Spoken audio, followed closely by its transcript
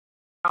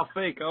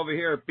Fink over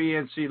here at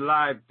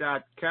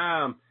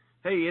BNCLive.com.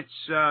 Hey, it's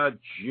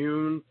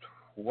June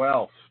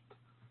 12th,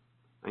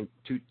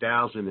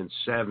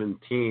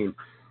 2017.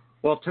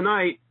 Well,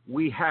 tonight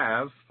we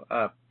have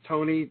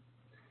Tony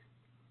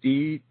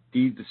DeSanto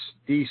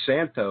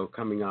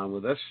coming on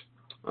with us.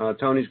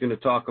 Tony's going to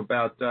talk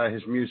about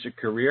his music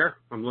career.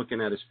 I'm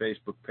looking at his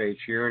Facebook page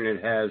here, and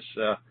it has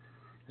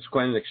it's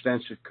quite an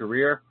extensive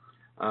career.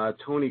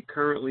 Tony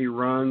currently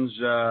runs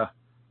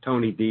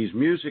Tony D's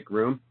Music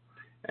Room,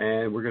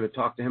 and we're going to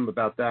talk to him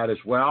about that as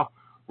well.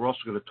 We're also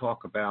going to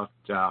talk about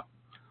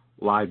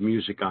live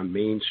music on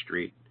Main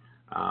Street,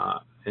 an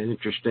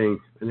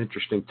interesting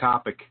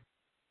topic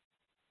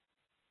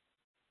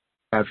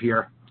I have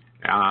here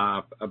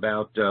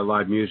about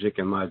live music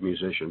and live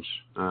musicians.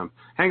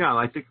 Hang on,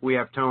 I think we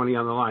have Tony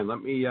on the line.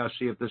 Let me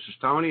see if this is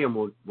Tony, and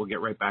we'll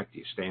get right back to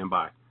you. Stand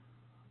by.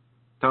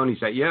 Tony, is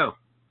that you?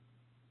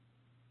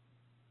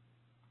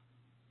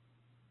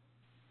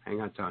 Hang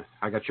on, Tony.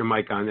 I got your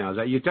mic on now. Is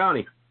that you,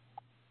 Tony?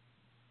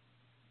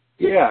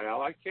 Yeah,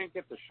 Al, I can't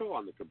get the show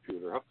on the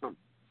computer. How come?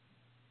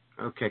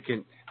 Okay,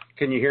 can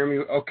you hear me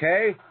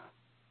okay?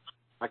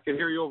 I can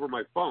hear you over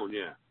my phone,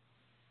 yeah.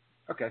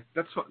 Okay,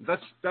 that's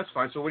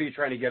fine. So what are you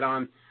trying to get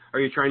on? Are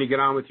you trying to get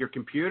on with your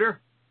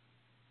computer?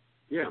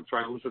 Yeah, I'm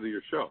trying to listen to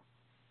your show.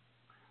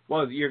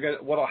 Well,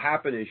 what'll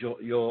happen is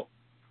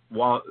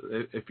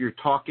if you're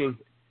talking,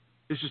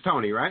 this is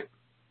Tony, right?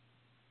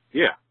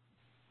 Yeah.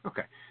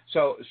 Okay.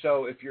 So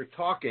if you're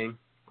talking,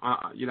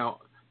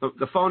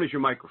 the phone is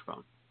your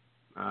microphone.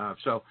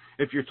 So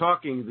if you're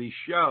talking, the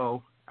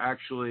show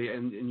actually,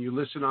 and you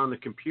listen on the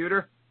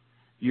computer,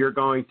 you're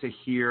going to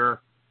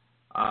hear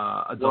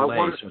a delay.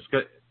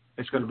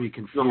 It's going to be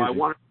confusing.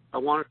 No, I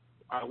wanted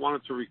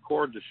to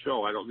record the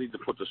show. I don't need to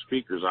put the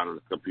speakers on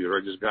the computer.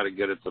 I just got to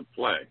get it to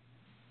play,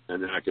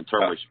 and then I can turn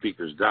my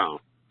speakers down.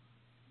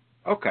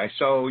 Okay,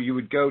 so you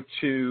would go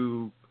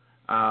to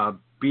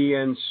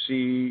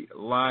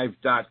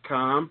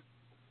BNCLive.com.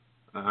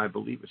 I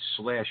believe it's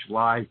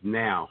 /live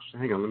now. So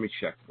hang on, let me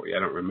check for you. I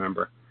don't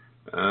remember.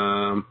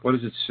 What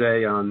does it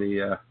say on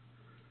the?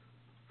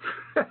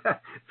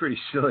 Pretty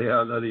silly.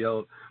 I don't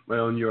know my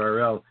own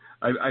URL.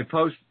 I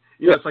post.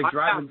 It's like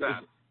driving.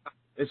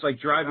 It's like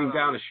driving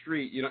down a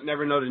street. You don't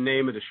never know the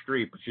name of the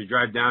street, but you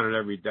drive down it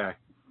every day.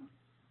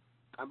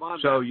 I'm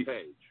on that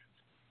page.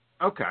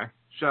 Okay,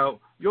 so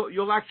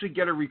you'll actually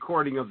get a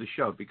recording of the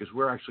show because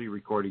we're actually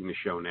recording the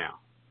show now.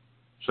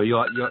 So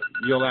you'll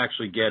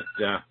actually get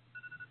a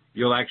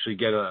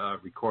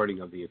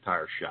recording of the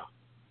entire show.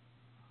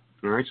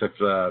 All right,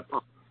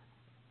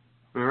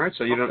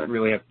 so you don't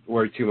really have to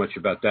worry too much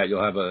about that.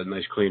 You'll have a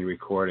nice clean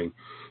recording.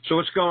 So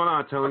what's going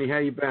on, Tony? How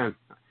you been?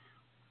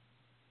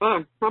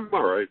 I'm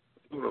all right.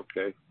 Doing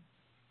okay.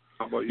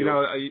 How about you?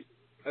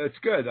 It's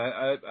good.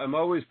 I'm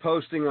always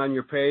posting on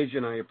your page,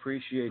 and I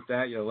appreciate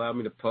that. You allow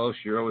me to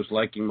post. You're always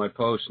liking my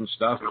posts and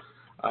stuff.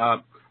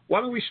 Why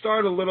don't we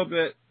start a little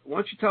bit? Why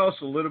don't you tell us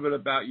a little bit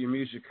about your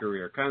music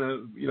career? Kind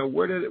of,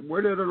 where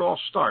did it all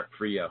start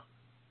for you?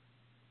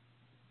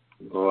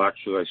 Well,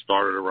 actually, I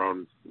started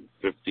around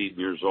 15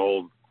 years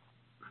old,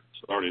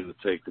 starting to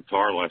take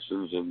guitar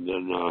lessons, and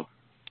then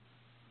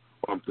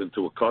bumped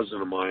into a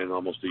cousin of mine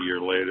almost a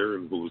year later,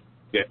 and who was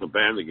getting a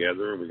band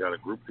together, and we got a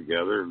group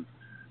together, and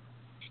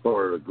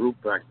started a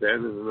group back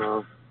then,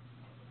 and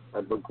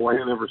I've been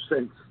playing ever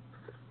since.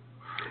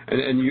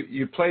 And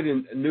you played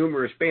in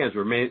numerous bands.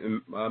 Were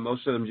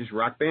most of them just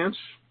rock bands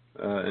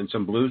and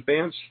some blues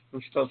bands? Why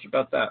don't you tell us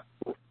about that?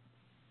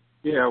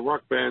 Yeah,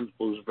 rock bands,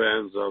 blues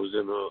bands. I was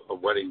in a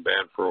wedding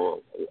band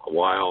for a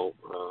while,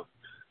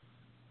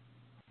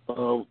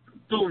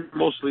 doing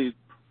mostly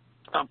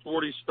top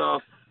 40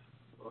 stuff,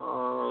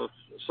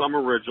 some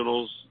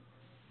originals.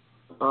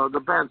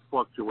 The bands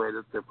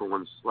fluctuated, different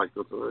ones. Like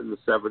in the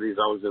 70s,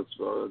 I was in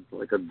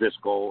like a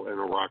disco and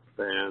a rock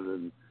band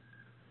and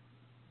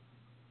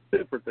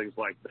different things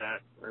like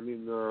that. I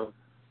mean,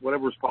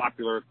 whatever was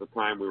popular at the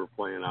time, we were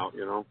playing out.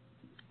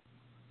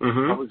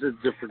 Mm-hmm. I was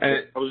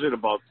in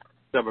about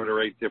 7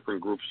 or 8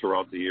 different groups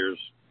throughout the years.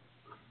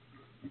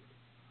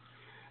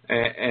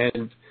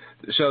 And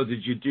so,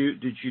 did you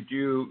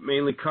do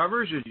mainly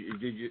covers, or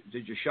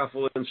did you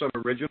shuffle in some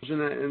originals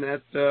in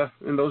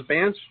those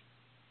bands?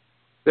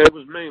 It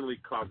was mainly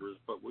covers,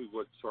 but we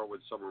would throw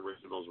in some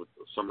originals with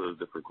some of the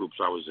different groups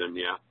I was in.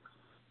 Yeah,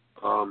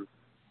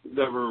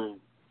 never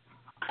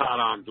caught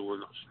on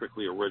doing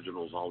strictly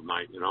originals all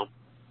night.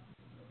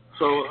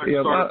 So I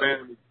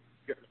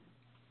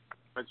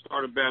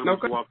started a band. We'd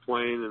go out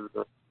playing, and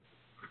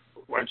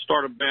I'd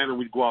start a band and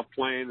we'd go out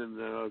playing, and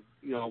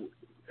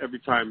every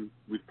time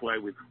we'd play,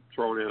 we'd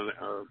throw in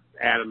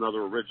add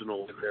another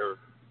original in there,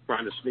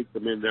 trying to sneak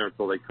them in there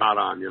until they caught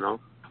on.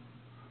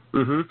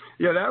 Mm-hmm.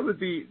 Yeah,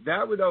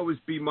 that would always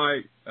be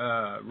my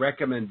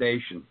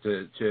recommendation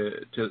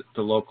to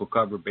local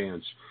cover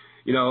bands.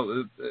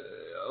 A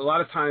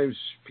lot of times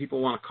people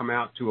want to come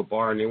out to a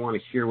bar and they want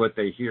to hear what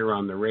they hear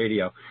on the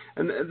radio,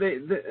 and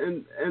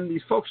and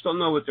these folks don't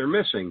know what they're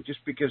missing just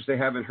because they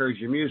haven't heard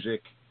your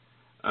music.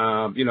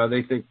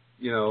 They think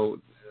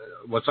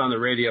what's on the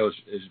radio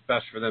is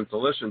best for them to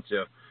listen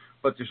to.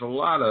 But there's a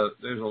lot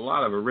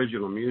of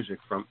original music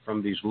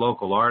from these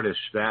local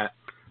artists that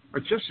are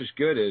just as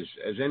good as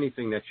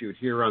anything that you would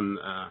hear on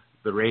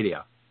the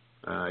radio.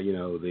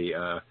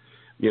 The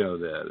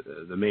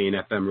main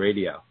FM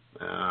radio.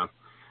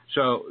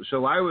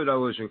 So I would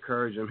always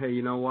encourage them. Hey,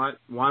 you know what?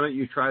 Why don't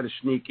you try to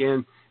sneak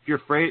in? If you're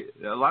afraid,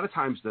 a lot of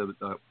times the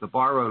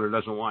bar owner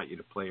doesn't want you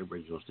to play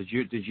originals. Did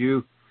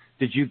you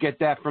get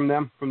that from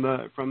them, from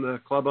the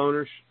club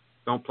owners?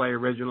 Don't play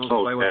originals.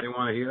 Play what they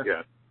want to hear.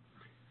 Yeah.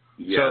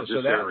 Yeah.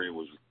 This area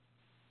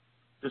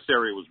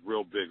was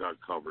real big on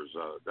covers.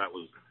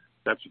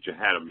 That's what you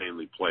had to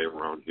mainly play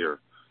around here.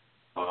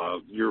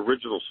 Your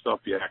original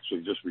stuff you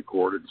actually just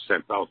recorded and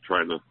sent out,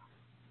 trying to,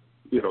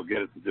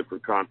 get it to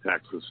different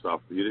contacts and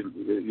stuff. You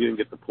didn't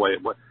get to play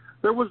it. But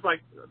there was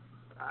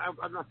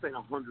I'm not saying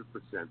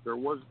 100%. There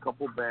was a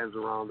couple bands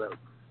around that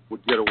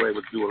would get away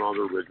with doing all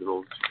the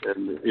originals,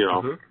 and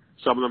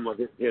some of them would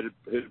hit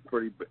it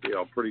pretty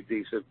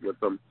decent with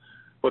them.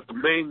 But the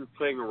main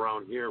thing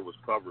around here was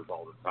covers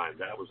all the time.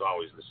 That was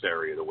always this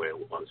area the way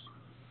it was.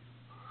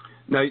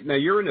 Now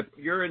you're in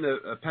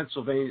the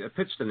Pennsylvania,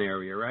 Pittston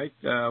area, right?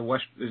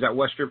 Is that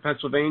Western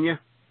Pennsylvania?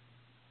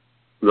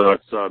 No,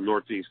 it's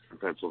northeastern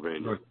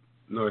Pennsylvania.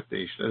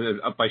 Northeast,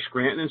 up by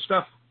Scranton and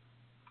stuff.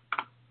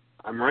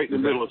 I'm right in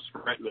the middle of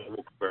Scranton and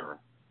Wilkes-Barre.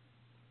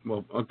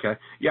 Well, okay,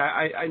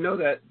 yeah, I know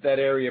that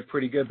area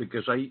pretty good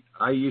because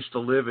I used to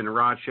live in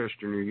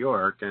Rochester, New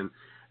York, and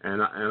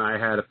I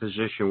had a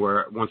position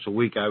where once a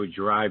week I would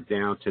drive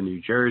down to New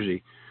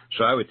Jersey,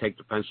 so I would take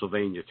the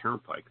Pennsylvania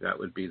Turnpike. That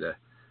would be the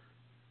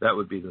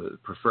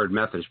preferred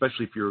method,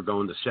 especially if you were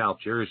going to South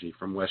Jersey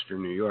from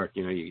Western New York.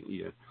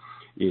 You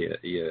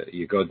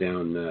go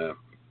down,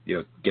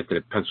 get to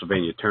the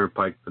Pennsylvania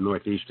Turnpike, the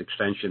Northeast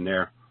Extension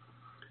there,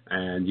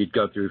 and you'd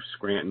go through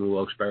Scranton,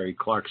 Wilkes-Barre,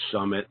 Clark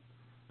Summit,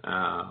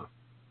 and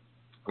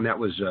that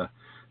was a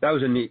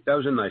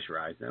nice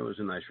ride. That was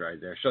a nice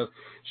ride there. So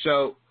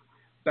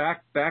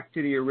back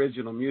to the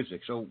original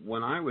music. So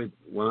when I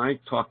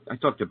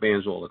talk to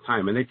bands all the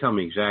time, and they tell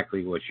me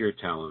exactly what you're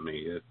telling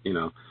me.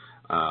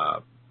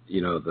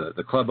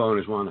 The club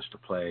owners want us to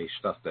play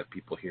stuff that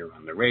people hear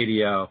on the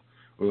radio.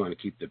 We want to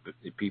keep the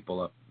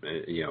people up,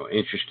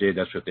 interested.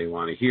 That's what they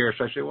want to hear.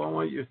 So I say, well,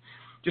 why don't you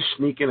just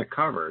sneak in a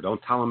cover?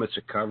 Don't tell them it's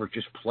a cover.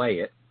 Just play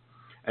it,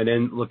 and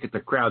then look at the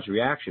crowd's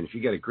reaction. If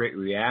you get a great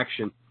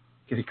reaction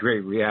to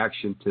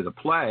the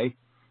play,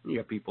 you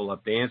got people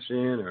up dancing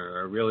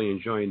or really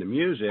enjoying the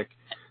music,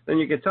 then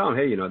you can tell them,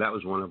 hey, that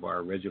was one of our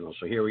originals.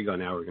 So here we go.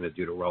 Now we're going to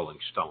do the Rolling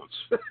Stones.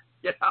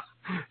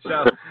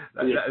 So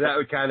that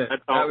would kind of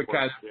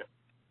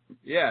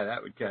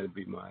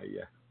be my.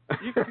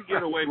 You can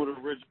get away with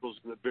originals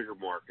in the bigger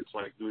markets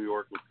like New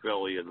York with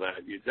Philly and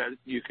that.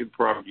 You can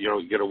probably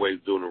get away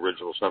with doing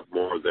original stuff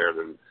more there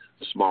than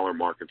the smaller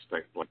markets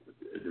like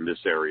in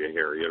this area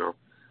here.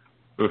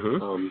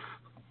 Mm-hmm.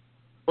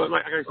 But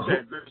like I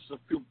said, there's a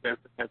few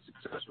bands that had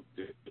success with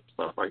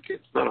stuff like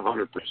it's not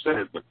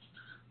 100%, but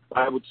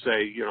I would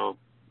say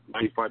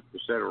 95%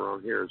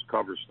 around here is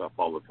cover stuff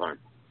all the time.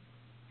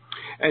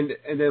 And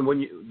then when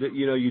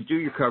you do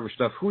your cover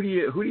stuff, who do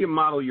you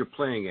model your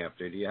playing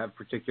after? Do you have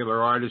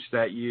particular artists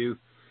that you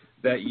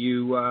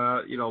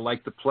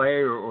like to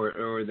play,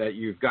 or that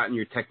you've gotten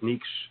your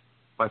techniques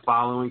by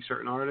following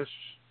certain artists?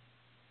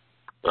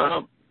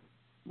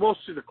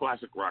 Mostly the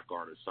classic rock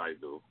artists I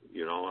do.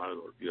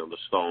 The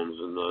Stones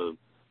and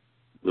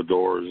the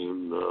Doors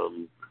and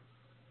then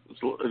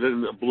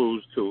the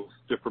blues too,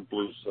 different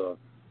blues.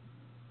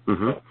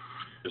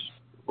 Just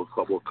a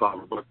couple of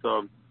covers, but.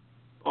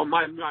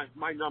 My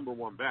number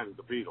one band is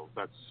the Beatles.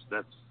 That's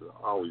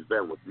always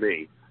been with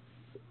me.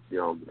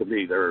 To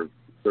me, they're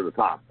the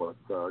top. But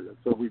so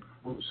we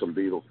do some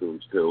Beatles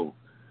tunes too.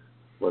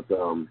 But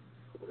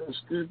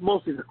it's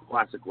mostly the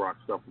classic rock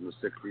stuff from the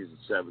 '60s and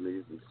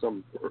 '70s and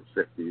some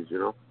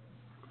 '50s.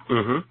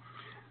 Mm-hmm.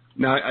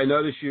 Now I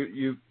notice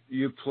you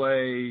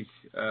play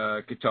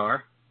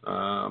guitar,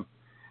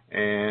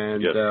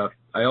 and yes.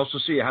 I also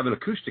see you have an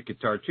acoustic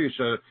guitar too.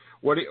 So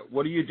what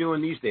are you doing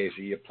these days?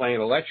 Are you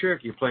playing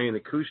electric? Are you playing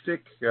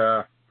acoustic?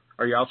 Are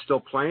you out still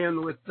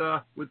playing with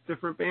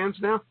different bands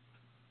now?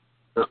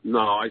 No,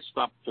 I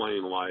stopped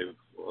playing live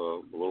a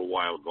little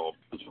while ago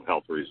because of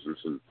health reasons,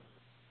 and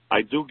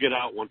I do get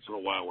out once in a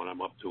while when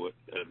I'm up to it,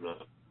 and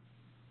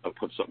I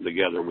put something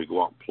together and we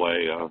go out and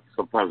play.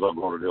 Sometimes I'll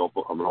go to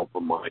an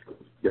open mic,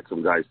 get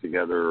some guys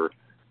together.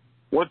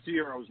 Once a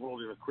year, I was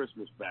holding a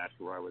Christmas bash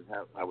where I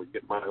would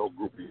get my whole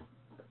group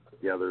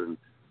together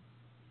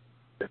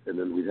and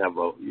then we'd have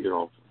 4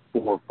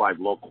 or 5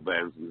 local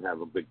bands and have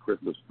a big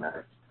Christmas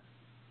bash.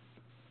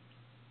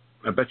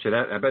 I bet you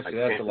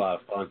that's a lot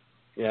of fun.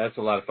 Yeah, that's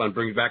a lot of fun.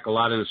 Brings back a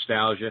lot of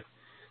nostalgia.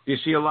 You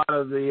see a lot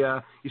of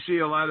the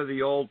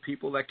old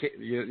people that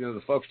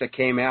the folks that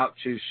came out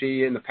to see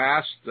you in the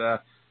past.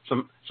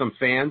 Some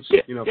fans,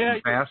 from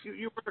the past.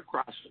 You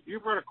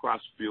run across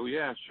a few,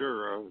 yeah,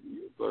 sure.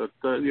 But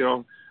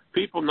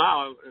people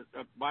now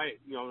that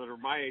are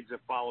my age that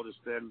followed us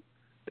then.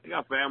 they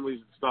got families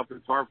and stuff.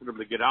 It's hard for them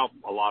to get out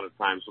a lot of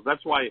times. So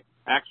that's why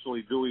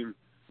actually doing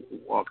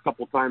a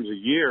couple times a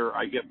year,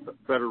 I get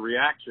better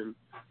reaction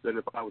than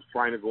if I was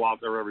trying to go out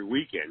there every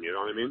weekend. You know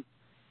what I mean?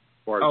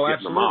 Oh,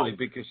 absolutely,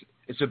 because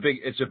it's a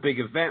big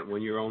event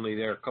when you're only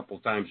there a couple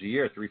times a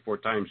year,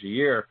 3-4 times a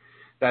year.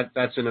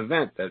 That's an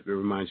event that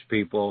reminds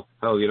people,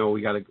 oh, you know,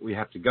 we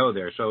have to go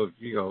there. So if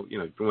you go, you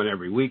know, going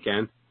every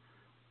weekend,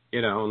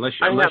 you know, unless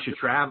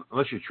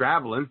you're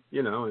traveling,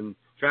 you know, and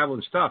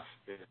traveling stuff.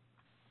 Yeah.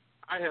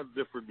 I have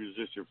different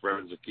musician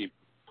friends that keep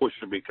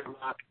pushing me. Come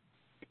on,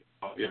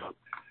 you know,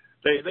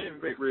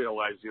 they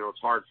realize, you know, it's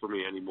hard for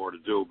me anymore to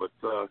do, but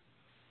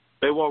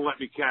they won't let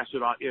me cash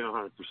it out in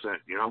 100%.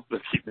 You know, they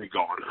keep me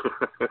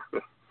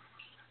going.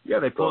 Yeah,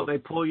 they pull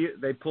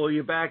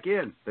you back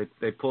in.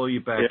 They pull you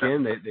back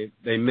in.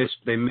 They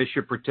miss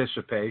your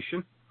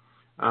participation.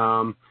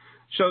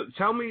 So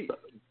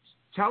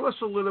tell us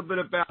a little bit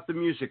about the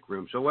music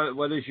room. So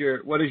what is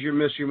your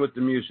mission with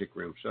the music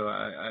room? So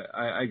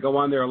I go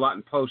on there a lot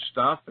and post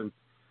stuff, and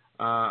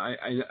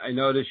I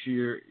notice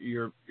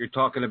you're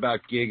talking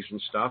about gigs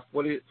and stuff.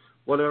 What is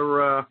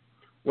your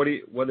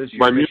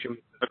mission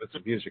with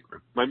the music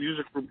room? My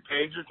music room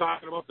page you're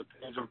talking about, the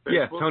page on Facebook?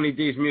 Yeah, Tony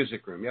D's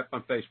Music Room. Yep,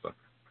 on Facebook.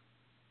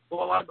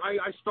 Well,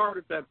 I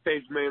started that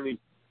page mainly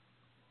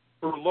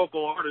for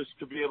local artists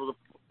to be able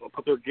to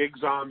put their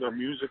gigs on, their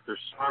music, their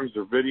songs,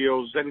 their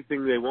videos,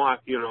 anything they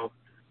want, you know,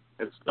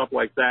 and stuff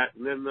like that.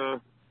 And then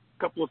a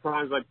couple of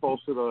times I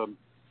posted a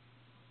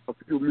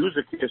few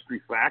music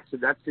history facts,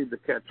 and that seemed to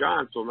catch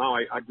on. So now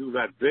I do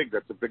that big.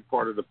 That's a big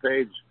part of the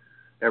page.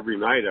 Every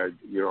night,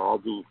 I'll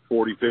do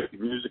 40, 50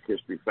 music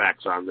history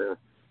facts on there,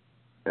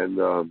 and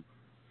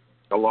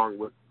along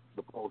with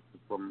the posts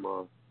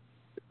from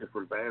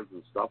different bands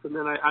and stuff. And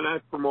then I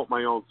promote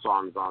my own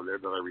songs on there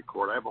that I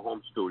record. I have a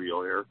home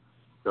studio here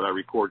that I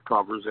record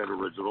covers and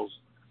originals,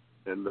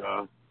 and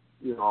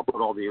you know, I'll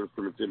put all the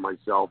instruments in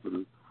myself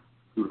and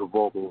do the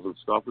vocals and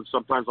stuff. And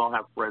sometimes I'll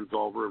have friends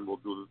over and we'll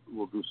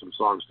do some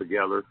songs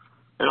together,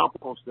 and I'll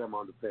post them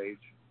on the page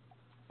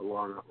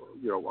along,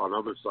 you know, on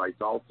other sites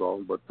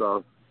also. But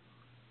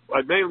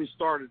I mainly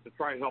started to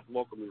try and help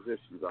local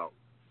musicians out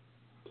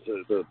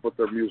to put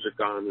their music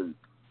on and,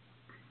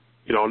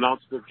 you know,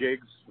 announce their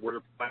gigs, where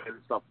they're playing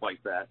and stuff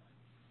like that.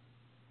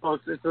 So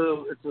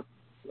it's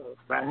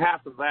about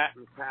half of that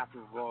and half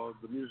of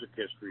the music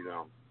history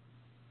now.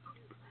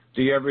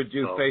 Do you ever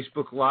do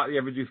Facebook Live? You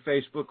ever do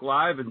Facebook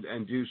Live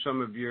and do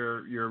some of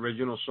your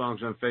original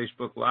songs on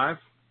Facebook Live?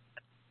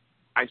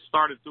 I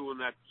started doing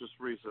that just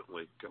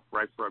recently,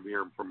 right from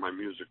here from my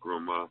music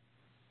room. I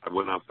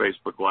went on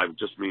Facebook Live,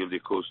 just me and the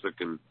acoustic,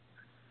 and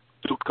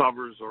do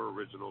covers or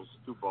originals,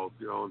 do both.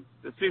 You know, and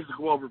it seems to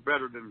go over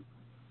better than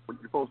when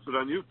you post it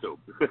on YouTube.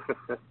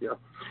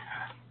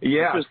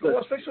 Yeah, well,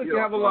 especially if you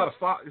have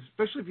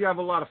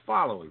a lot of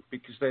following,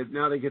 because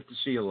now they get to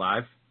see you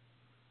live.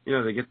 You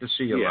know, they get to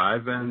see you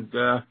live, and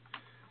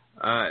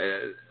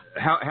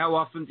how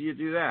often do you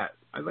do that?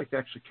 I'd like to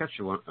actually catch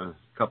you a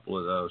couple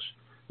of those.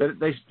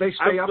 They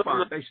stay up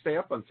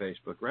on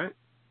Facebook, right?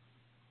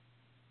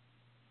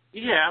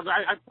 Yeah,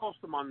 I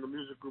post them on the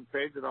music group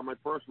page and on my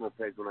personal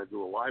page when I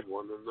do a live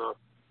one, and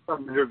I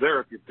mean, they're there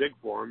if you dig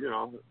for them. You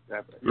know,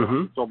 after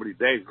so many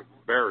days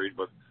it's buried,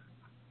 but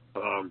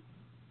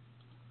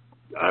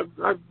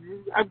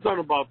I've done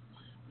about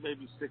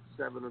maybe 6,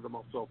 7 of them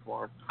so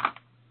far.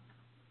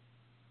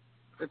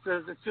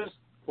 It's just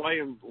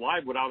playing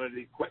live without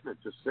any equipment,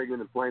 just singing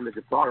and playing the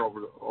guitar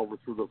over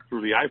through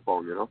the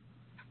iPhone, you know.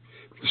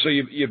 So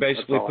you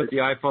basically put the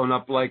iPhone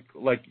up like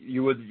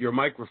you would your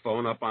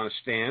microphone up on a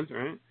stand,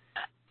 right?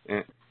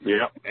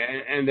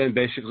 And then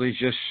basically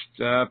just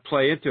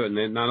play into it, and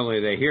then not only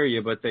do they hear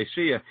you, but they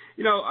see you.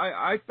 You know,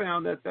 I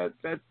found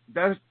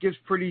that gives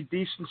pretty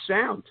decent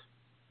sound.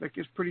 That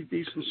gives pretty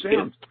decent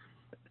sound.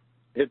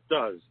 It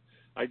does.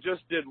 I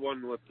just did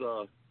one with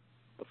a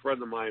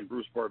friend of mine,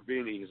 Bruce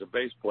BARBINI. He's a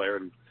bass player,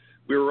 and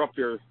we were up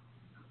here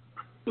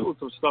doing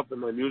some stuff in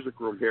my music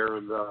room here,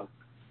 and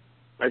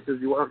I said,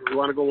 you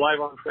want to go live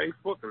on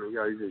Facebook? And he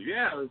says,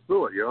 yeah, let's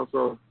do it, you know.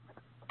 So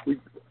we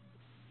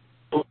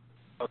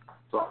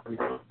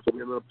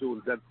ended up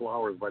doing Dead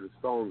Flowers by the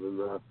Stones,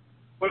 and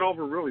went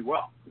over really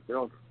well, you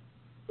know.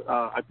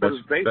 I put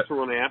his bass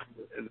through an amp,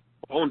 and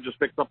the phone just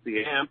picked up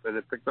the amp, and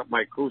it picked up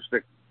my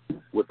acoustic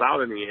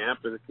without any amp,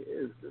 and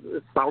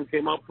the sound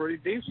came out pretty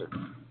decent.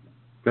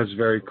 That's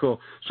very cool.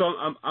 So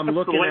I'm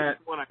looking at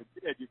one I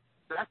did.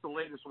 That's the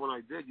latest one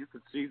I did. You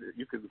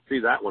can see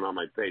that one on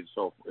my page,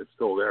 so it's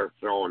still there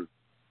showing.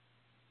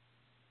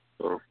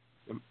 So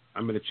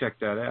I'm going to check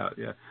that out.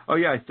 Yeah. Oh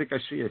yeah, I think I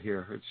see it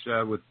here.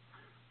 It's with.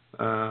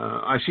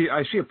 I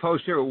see a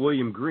post here with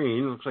William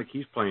Green. Looks like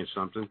he's playing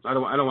something. I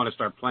don't want to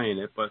start playing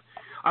it, but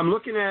I'm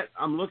looking at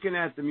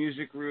the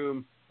music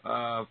room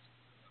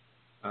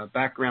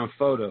background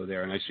photo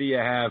there, and I see you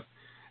have.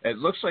 It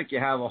looks like you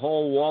have a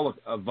whole wall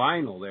of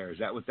vinyl there. Is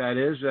that what that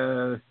is?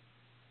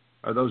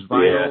 Are those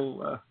vinyl?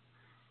 Yeah.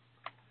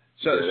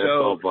 That's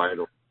all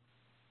vinyl.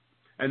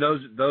 And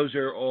those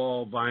are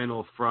all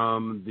vinyl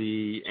from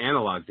the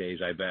analog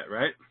days, I bet,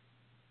 right?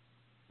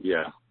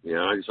 Yeah,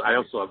 yeah. I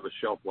also have a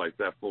shelf like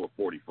that full of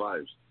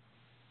 45s.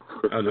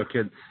 Oh, no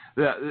kidding.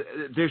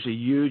 There's a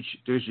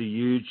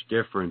huge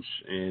difference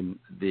in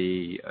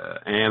the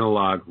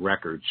analog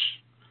records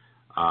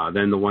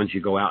than the ones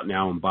you go out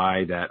now and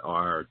buy that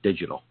are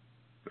digital.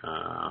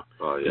 Oh,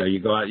 yeah. You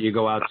know, you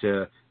go out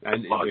to,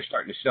 and they're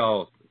starting to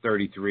sell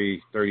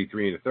 33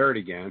 and a third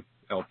again,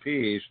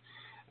 LPs,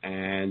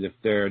 and if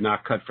they're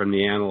not cut from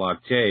the analog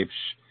tapes,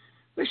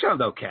 they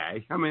sound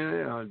okay. I mean,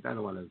 you know, I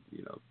don't want to,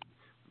 you know,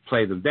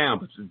 play them down,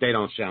 but they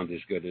don't sound as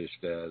good as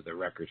the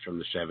records from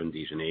the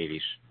 70s and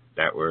 80s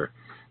that were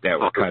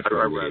cut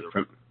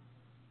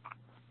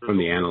from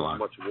the analog.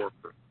 Much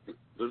warmer.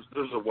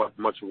 There's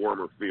a much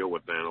warmer feel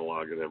with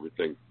analog and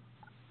everything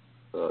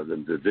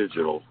than the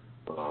digital.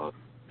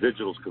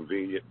 Digital's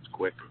convenient, it's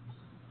quick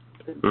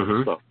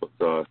and stuff,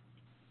 but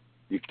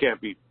you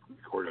can't be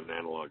recording an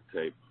analog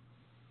tape.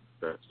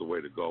 That's the way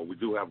to go. We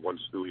do have one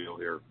studio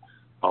here,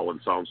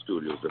 Holland Sound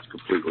Studios, that's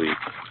completely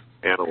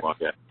analog.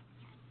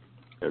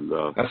 And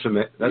that's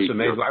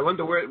amazing. I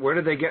wonder where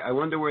do they get? I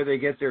wonder where they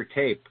get their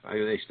tape.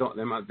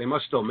 They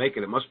must still make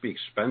it. It must be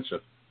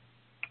expensive.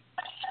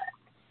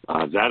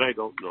 That I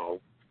don't know,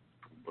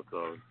 but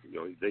you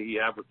know, he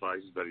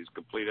advertises that he's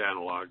complete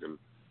analog, and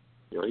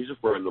you know, he's a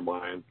friend of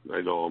mine.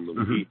 I know him,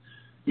 and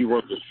he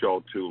runs a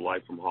show too,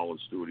 live from Holland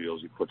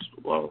Studios. He puts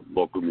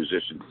local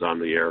musicians on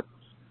the air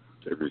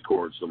and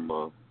records them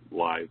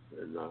live,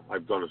 and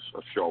I've done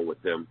a show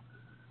with him,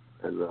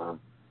 and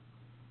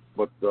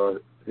but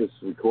his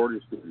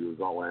recording studio is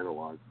all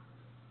analog.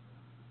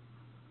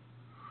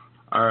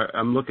 All right,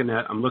 I'm looking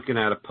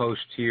at a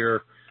post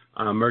here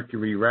on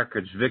Mercury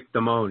Records. Vic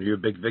Damone, you a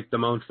big Vic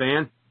Damone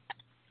fan?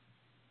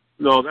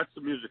 No, that's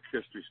the music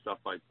history stuff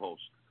I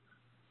post.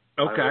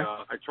 Okay.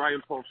 I try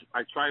and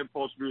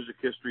post music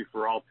history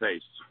for all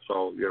tastes.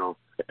 So you know,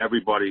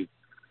 everybody,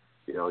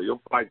 you know,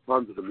 you'll find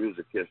tons of the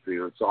music history,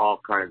 and it's all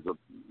kinds of,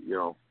 you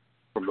know,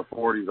 from the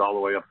 40s all the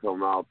way up till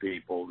now.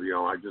 People, you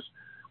know,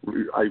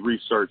 I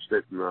researched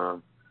it,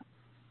 and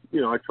you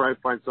know, I try to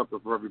find something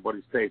for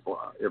everybody's taste,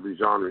 every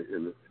genre,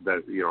 and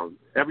that, you know,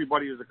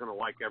 everybody isn't going to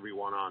like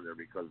everyone on there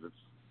because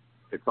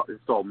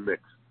it's all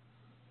mixed.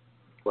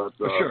 But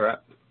sure.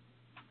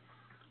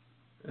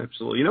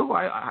 Absolutely. You know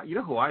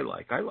who I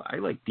like? I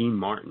like Dean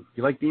Martin.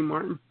 You like Dean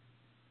Martin?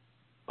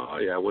 Oh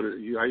yeah.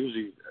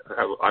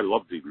 I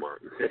love Dean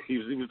Martin. He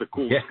was the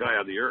coolest guy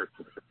on the earth.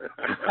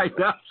 I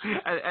know.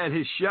 And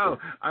his show,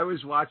 I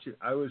was watching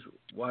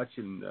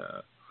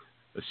the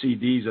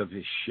CDs of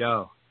his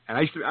show, and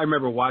I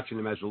remember watching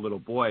him as a little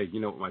boy, you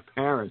know, with my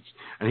parents,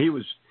 and he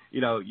was, you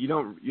know, you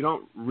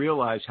don't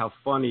realize how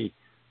funny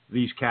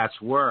these cats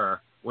were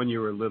when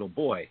you were a little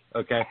boy,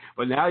 okay?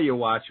 But now you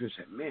watch him and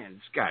say, man,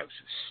 this guy was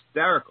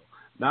hysterical.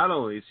 Not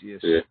only is he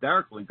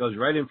hysterical, he goes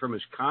right in from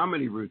his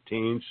comedy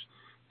routines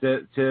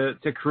to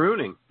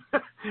crooning,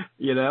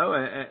 you know,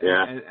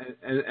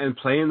 and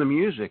playing the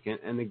music.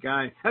 And the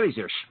guy, and he's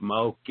there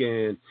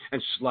smoking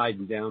and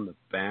sliding down the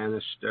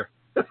banister.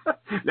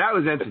 That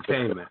was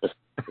entertainment.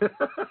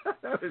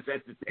 That was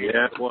entertainment.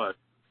 Yeah, it was.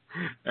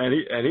 And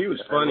he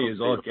was funny as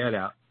all get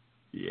out.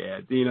 Yeah,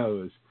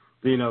 Dino is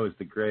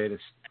the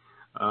greatest.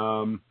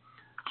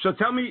 So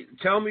tell me.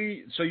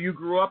 So you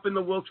grew up in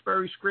the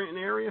Wilkes-Barre, Scranton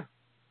area?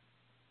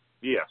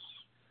 Yes.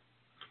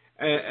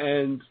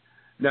 And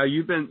now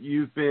you've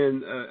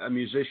been a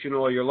musician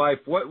all your life.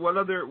 What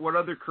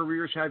other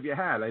careers have you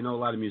had? I know a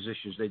lot of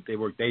musicians they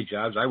work day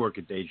jobs. I work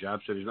a day job,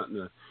 so there's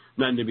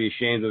nothing to be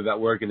ashamed of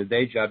about working a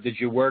day job. Did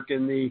you work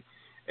in the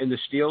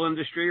steel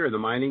industry or the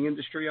mining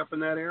industry up in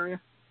that area?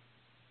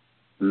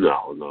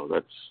 No,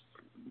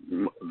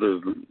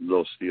 there's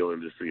no steel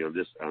industry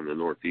on the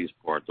northeast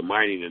part. The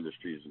mining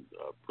industry is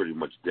pretty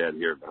much dead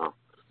here now.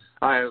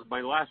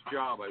 My last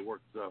job, I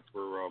worked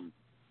for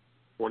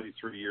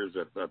 23 years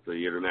at the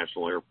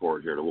international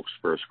airport here, the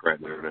Wilkes-Barre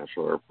Scranton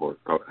International Airport,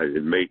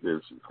 in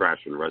maintenance and crash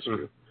and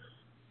rescue.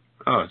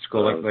 Oh, it's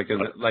cool.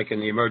 Like in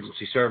the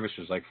emergency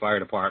services, like fire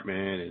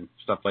department and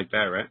stuff like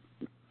that, right?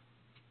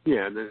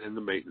 Yeah, and in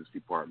the maintenance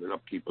department,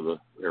 upkeep of the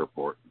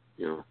airport.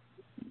 You know,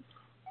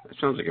 that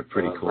sounds like a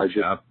pretty cool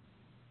job.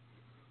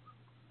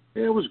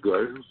 Yeah, it was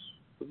good.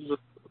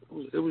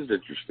 It was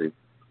interesting.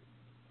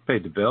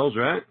 Paid the bills,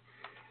 right?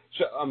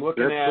 So I'm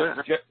looking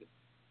at.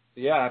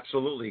 Yeah,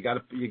 absolutely.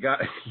 You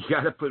got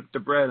to put the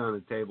bread on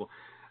the table.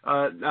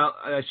 Now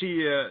I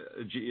see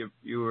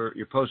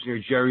you're posting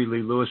here Jerry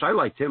Lee Lewis. I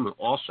liked him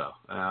also.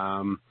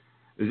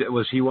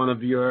 Was he one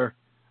of your?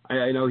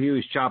 I know he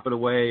was chopping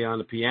away on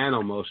the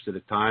piano most of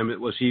the time.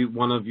 Was he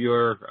one of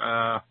your?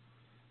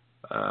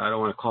 I don't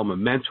want to call him a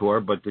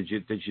mentor, but did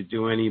you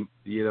do any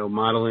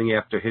modeling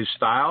after his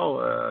style?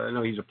 I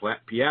know he's a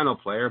piano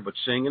player, but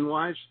singing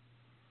wise.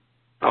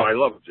 Oh, I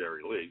love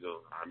Jerry Lee.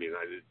 I mean,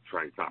 I didn't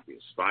try and copy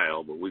his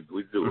style, but we do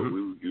it.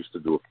 We used to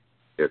do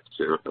hits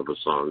of the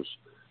songs.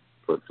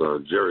 But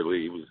Jerry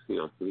Lee,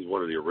 he's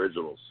one of the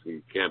originals.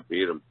 You can't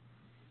beat him.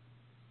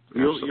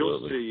 You'll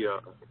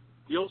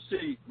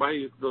see.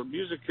 The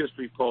music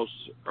history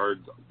posts are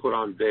put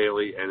on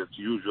daily, and it's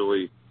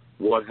usually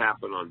what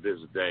happened on this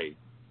day.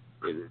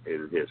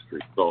 in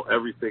history. So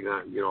everything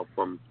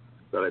from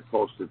that I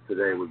posted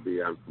today would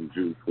be on from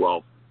June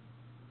 12th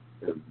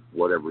in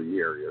whatever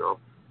year,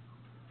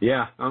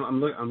 Yeah,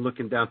 I'm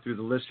looking down through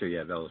the list here.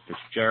 Yeah, Ella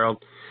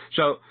Fitzgerald.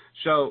 So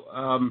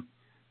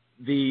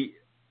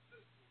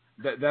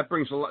that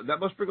brings a lot. That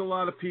must bring a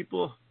lot of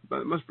people.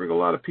 That must bring a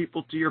lot of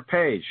people to your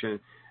page.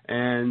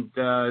 And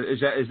is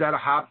that a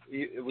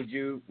hobby? Would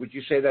you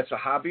say that's a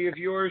hobby of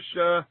yours?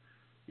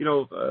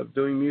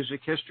 Doing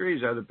music history,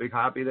 is that a big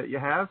hobby that you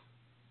have?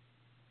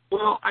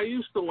 Well, I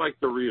used to like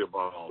to read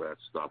about all that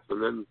stuff,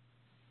 and then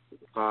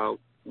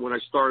when I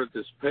started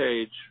this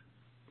page,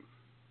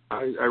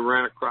 I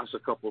ran across a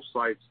couple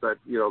sites that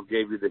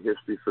gave you the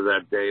history for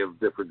that day of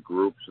different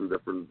groups and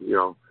different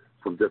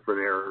from different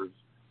eras,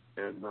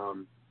 and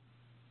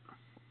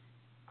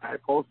I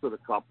posted a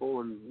couple,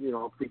 and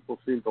people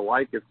seemed to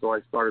like it, so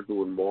I started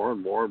doing more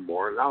and more and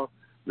more, and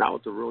now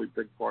it's a really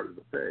big part of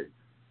the page.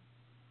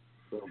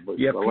 So, but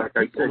yeah, like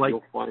I said, like,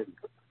 you'll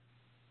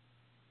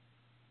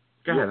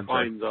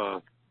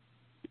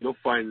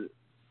find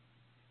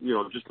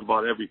just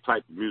about every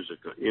type of music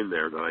in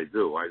there that I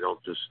do. I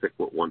don't just stick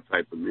with one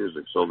type of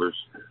music. So there's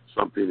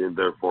something in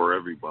there for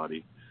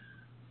everybody,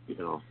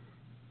 Yeah,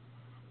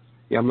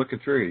 I'm looking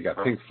through. You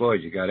got Pink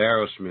Floyd, you got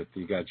Aerosmith,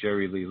 you got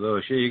Jerry Lee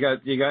Lewis. Yeah,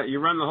 you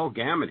run the whole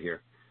gamut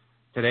here.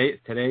 Today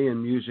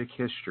in music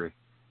history.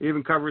 You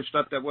even covered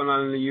stuff that went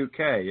on in the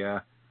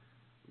UK.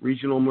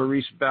 Regional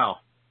Maurice Ball.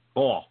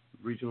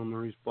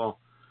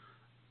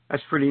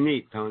 That's pretty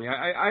neat, Tony.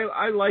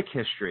 I like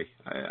history.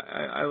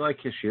 I like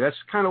history. That's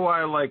kind of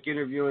why I like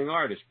interviewing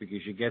artists,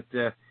 because you get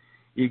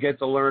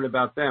to learn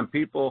about them.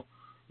 People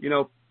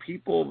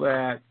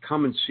that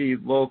come and see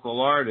local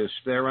artists,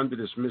 they're under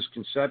this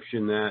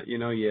misconception that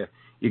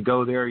you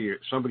go there,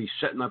 somebody's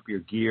setting up your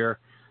gear,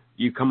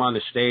 you come on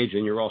the stage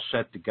and you're all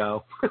set to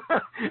go,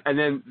 and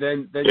then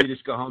you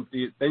just go home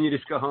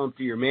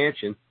to your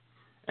mansion,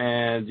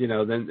 and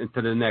then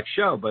into the next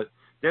show. But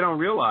they don't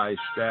realize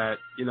that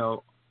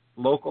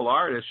local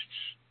artists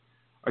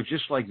are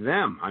just like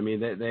them. I mean,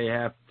 they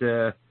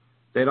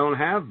don't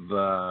have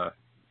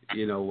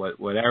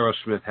what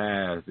Aerosmith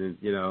has, and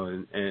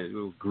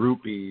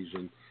groupies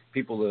and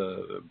people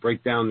to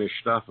break down their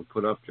stuff and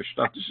put up their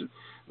stuff. This is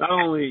not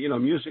only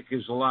music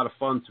is a lot of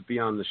fun to be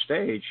on the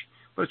stage,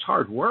 but it's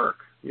hard work,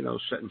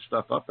 setting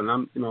stuff up. And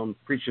I'm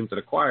preaching to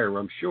the choir,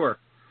 I'm sure.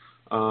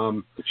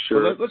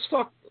 Sure.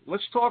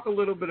 Let's talk a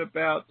little bit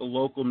about the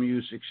local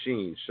music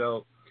scene.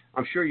 So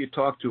I'm sure you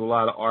talk to a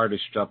lot of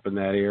artists up in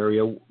that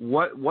area.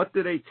 What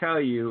do they tell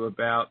you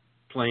about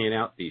playing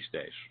out these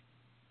days?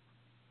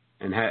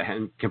 And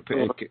kind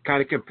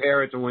of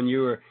compare it to when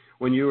you were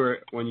in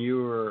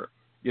your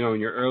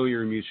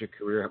earlier music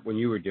career when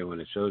you were doing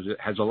it. So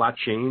has a lot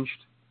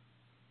changed?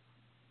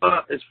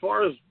 As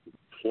far as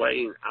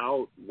playing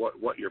out,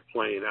 what you're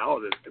playing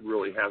out, it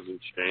really hasn't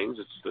changed.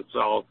 It's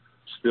all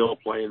still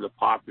playing the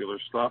popular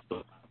stuff.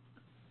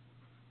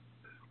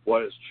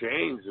 What has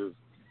changed is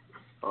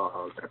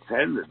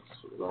attendance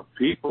of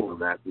people in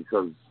that,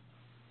 because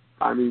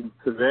I mean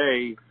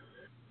today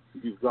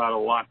you've got a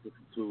lot to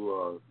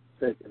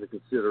take into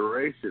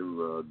consideration.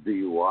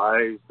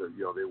 DUIs,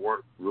 they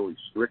weren't really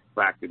strict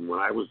back in when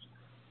I was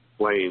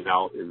playing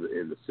out in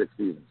the 60s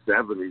and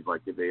 70s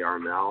like they are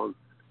now. And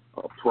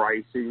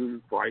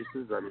prices.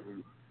 I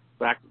mean,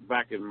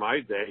 back in my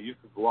day, you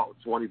could go out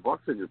with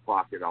 $20 in your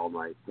pocket all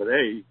night.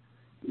 Today,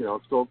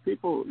 so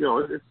people,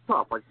 it's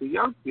tough. Like the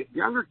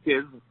younger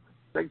kids,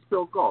 they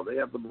still go. They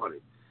have the money.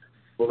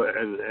 But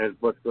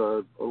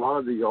a lot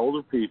of the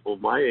older people,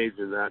 my age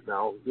and that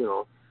now,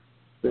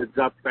 they've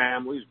got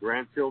families,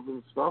 grandchildren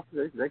and stuff.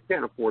 They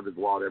can't afford to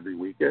go out every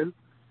weekend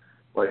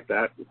like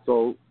that.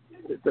 So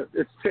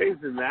it's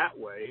changed in that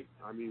way.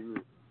 I mean,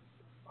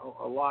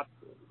 a lot,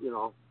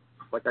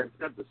 like I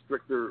said, the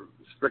stricter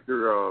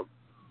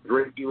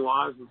drinking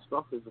laws and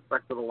stuff has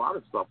affected a lot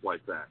of stuff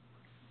like that.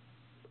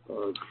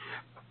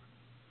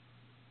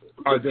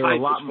 Are there a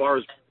lot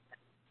more?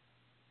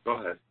 Go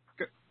ahead.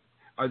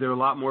 Are there a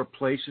lot more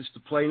places to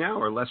play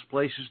now, or less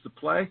places to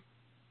play?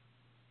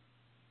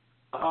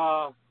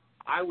 In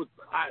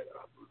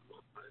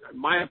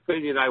my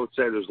opinion, I would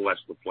say there's less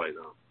to play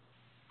now.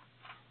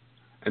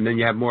 And then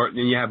you have more.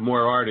 Then you have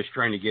more artists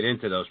trying to get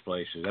into those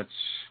places.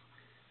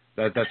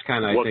 That's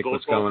kind of I think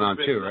what's going on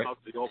too, right?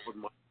 The open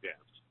mic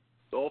jams.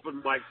 The open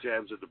mic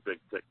jams are the big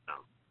thing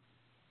now.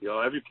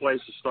 Every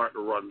place is starting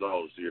to run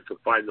those. You can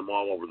find them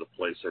all over the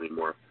place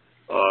anymore.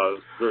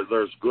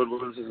 There's good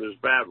ones and there's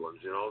bad ones.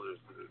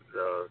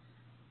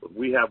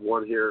 We have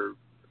one here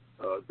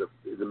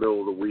in the middle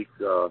of the week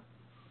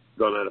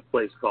done at a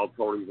place called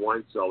Tony's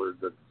Wine Cellar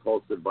that's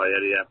hosted by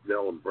Eddie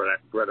Apnell and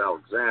Brett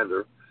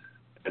Alexander,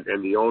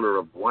 and the owner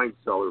of the Wine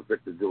Cellar,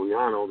 Victor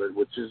Giuliano,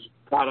 which is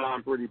caught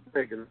on pretty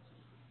big, and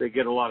they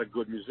get a lot of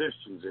good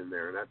musicians in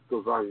there, and that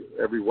goes on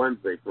every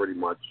Wednesday pretty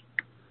much.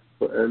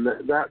 And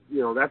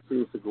that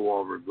seems to go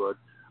over good.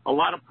 A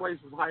lot of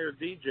places hire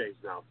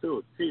DJs now too.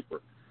 It's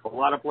cheaper. A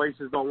lot of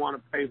places don't want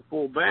to pay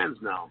full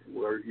bands now,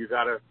 where you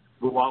got to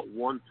go out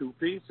 1-2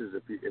 pieces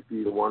if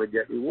you want to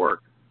get any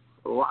work.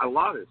 A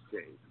lot has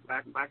changed.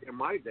 Back in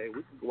my day,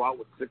 we could go out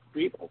with 6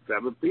 people,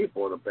 7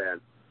 people in a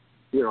band,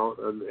 you know,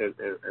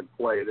 and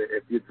play.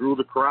 If you drew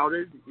the crowd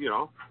in, you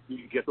know,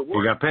 you get the work.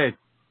 You got paid.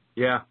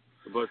 Yeah.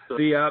 But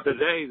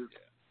today,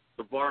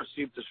 the bars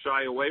seem to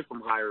shy away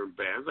from hiring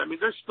bands. I mean,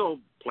 there's still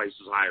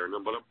places hiring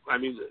them, but I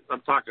mean,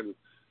 I'm talking,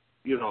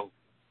 you know,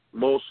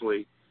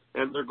 mostly,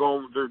 and they're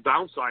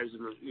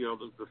downsizing, you know,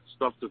 the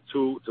stuff to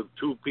two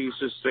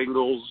pieces,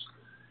 singles,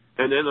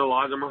 and then a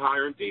lot of them are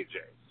hiring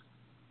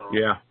DJs.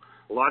 Yeah.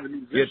 A lot of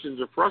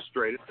musicians are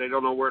frustrated; they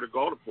don't know where to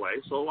go to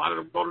play, so a lot of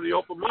them go to the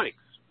open mics,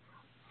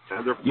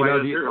 and they're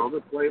playing,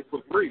 they're playing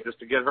for free just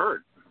to get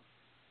heard.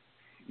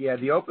 Yeah,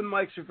 the open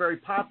mics are very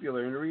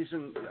popular, and the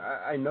reason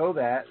I know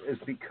that is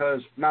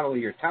because not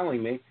only you're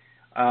telling me,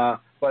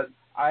 but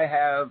I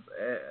have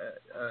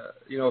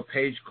a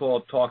page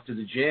called Talk to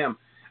the Jam,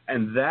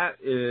 and that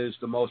is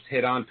the most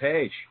hit-on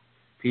page.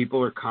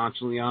 People are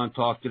constantly on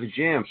Talk to the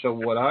Jam. So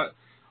what I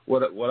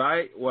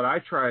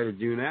try to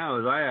do now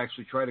is I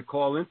actually try to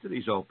call into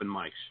these open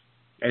mics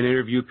and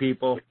interview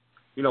people,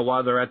 you know,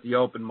 while they're at the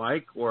open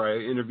mic, or I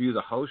interview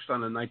the host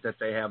on the night that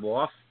they have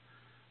off.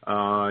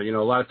 You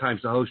know, a lot of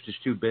times the host is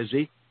too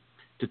busy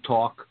to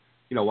talk,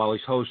 you know, while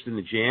he's hosting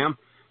the jam.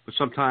 But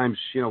sometimes,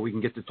 you know, we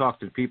can get to talk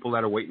to the people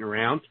that are waiting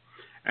around,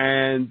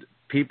 and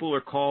people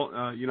are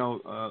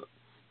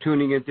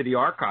tuning into the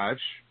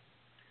archives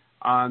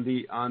on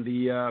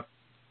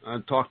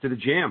Talk to the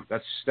Jam.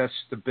 That's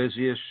the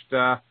busiest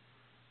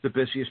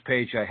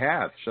page I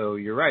have. So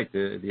you're right.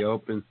 The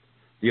open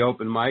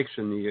mics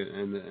and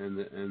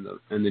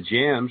the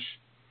jams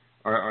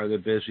are the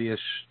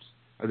busiest.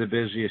 Are the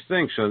busiest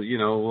thing. So, you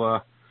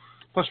know,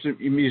 plus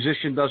the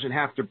musician doesn't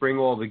have to bring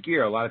all the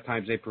gear. A lot of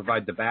times they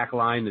provide the back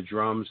line, the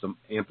drums, the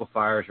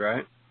amplifiers,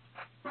 right?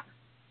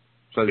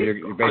 So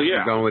you're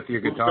basically going with your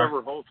guitar.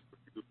 Whoever holds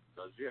it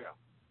does, yeah.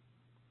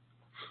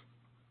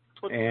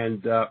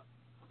 And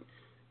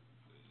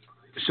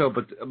so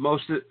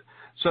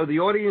the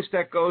audience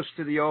that goes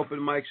to the open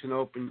mics and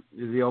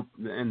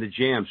the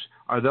jams,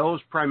 are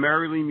those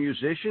primarily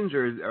musicians,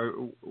 or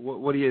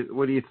what do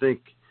you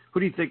think? Who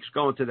do you think's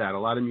going to that? A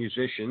lot of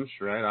musicians,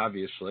 right,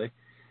 obviously.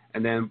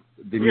 And then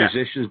the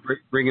musicians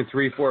bringing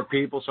 3-4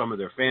 people, some of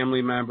their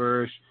family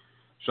members,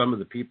 some of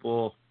the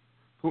people.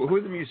 Who are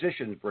the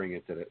musicians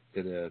bringing to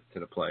the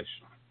place?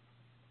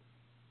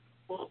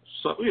 Well,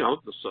 so, you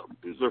know,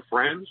 their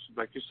friends,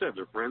 like you said,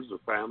 their friends, their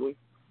family.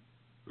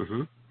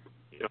 Mm-hmm.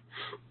 Yeah.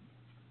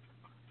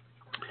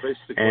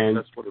 Basically,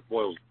 that's what it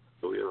boils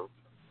to, you know.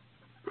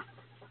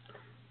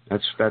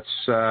 That's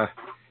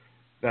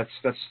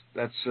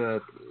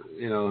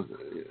you know,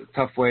 a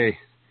tough way.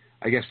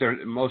 I guess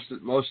most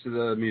of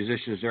the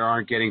musicians there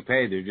aren't getting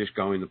paid. They're just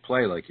going to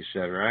play, like you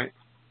said, right?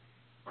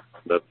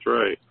 That's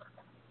right.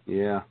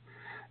 Yeah.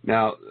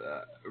 Now,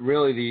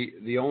 really,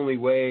 the only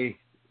way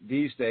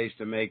these days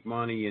to make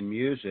money in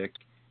music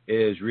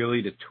is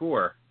really to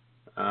tour.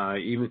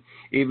 Even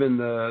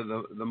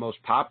the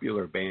most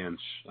popular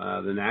bands,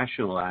 the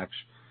national acts,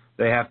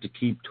 they have to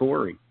keep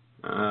touring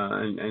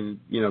and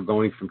you know,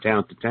 going from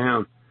town to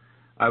town.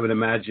 I would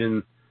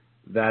imagine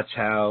that's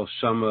how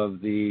some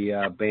of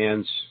the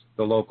bands,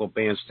 the local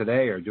bands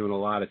today, are doing a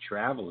lot of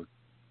traveling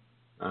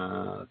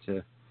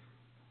to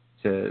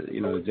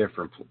you know,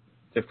 different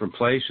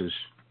places.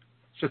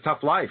 It's a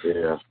tough life.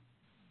 Yeah,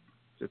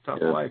 it's a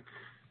tough life.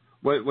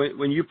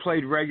 When you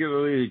played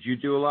regularly, did you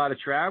do a lot of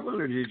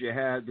traveling, or did you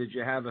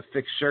have a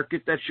fixed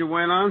circuit that you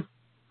went on?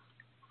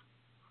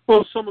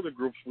 Well, some of the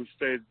groups we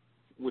stayed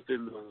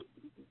within the.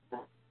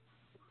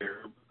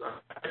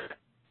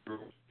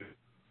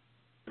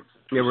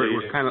 Yeah,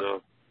 we're kind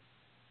of,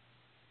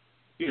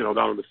 you know,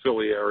 down in the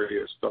Philly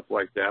area, stuff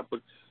like that. But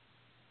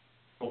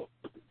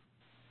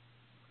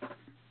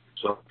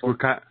so we're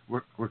kind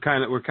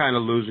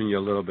of losing you a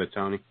little bit,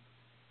 Tony.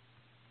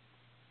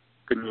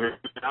 Can you hear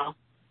me now?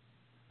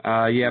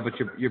 Yeah, but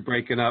you're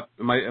breaking up.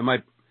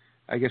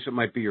 I guess it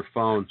might be your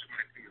phone.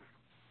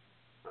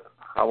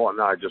 How about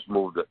now? I just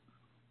moved it.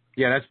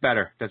 Yeah, that's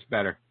better. That's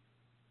better.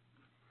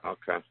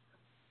 Okay.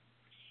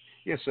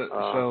 Yeah,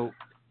 so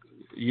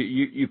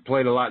you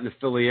played a lot in the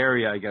Philly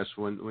area, I guess,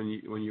 when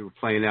you were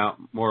playing out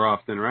more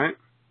often, right?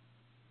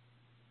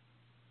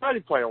 I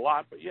didn't play a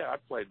lot, but yeah, I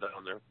played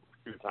down there a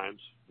few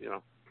times, you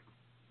know.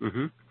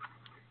 Mm-hmm.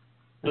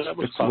 That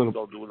was tough,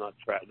 though, doing that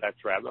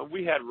travel.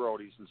 We had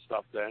roadies and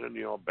stuff then, and,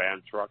 you know, a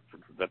band truck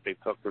that they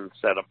took and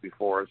set up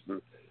before us,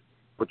 and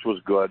which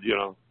was good, you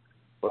know.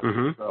 But,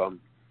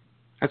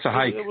 that's a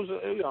hike. It was,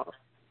 you know,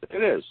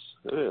 it is.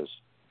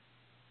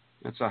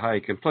 That's a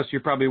hike. And plus,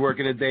 you're probably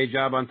working a day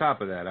job on top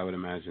of that, I would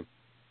imagine.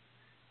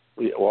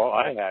 Yeah, well,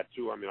 I had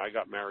to. I mean, I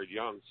got married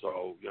young,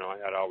 so, you know, I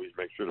had to always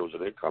make sure there was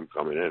an income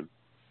coming in.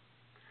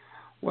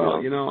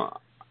 Well, you know,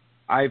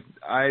 I've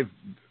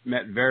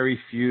met very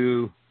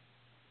few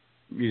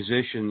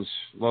musicians,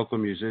 local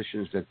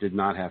musicians, that did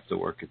not have to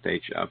work a day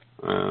job.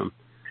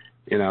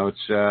 You know,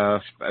 it's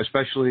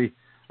especially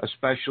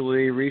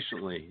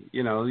recently.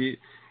 You know,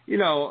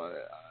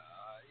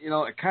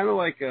 kind of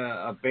like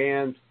a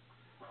band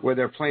where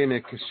they're playing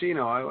a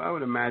casino, I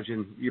would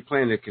imagine you're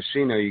playing a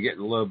casino, you're getting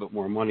a little bit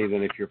more money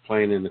than if you're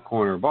playing in the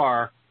corner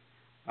bar.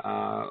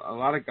 A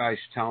lot of guys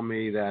tell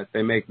me that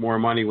they make more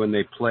money when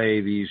they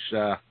play these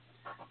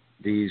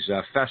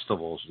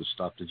festivals and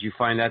stuff. Did you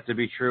find that to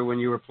be true when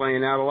you were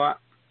playing out a lot?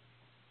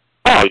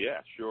 Oh,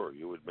 yeah, sure.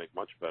 You would make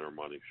much better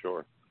money,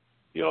 sure.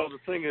 You know, the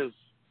thing is,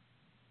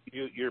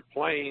 you're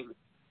playing,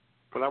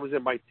 when I was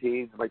in my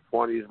teens, my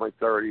 20s, my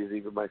 30s,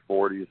 even my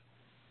 40s,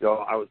 you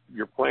know,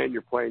 you're playing.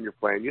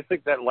 You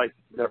think that life's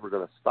never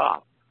going to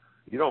stop.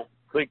 You don't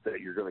think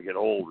that you're going to get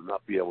old and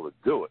not be able to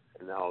do it.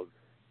 And now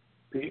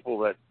people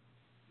that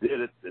did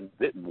it and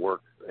didn't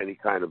work any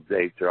kind of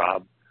day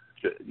job,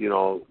 you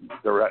know,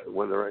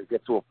 when they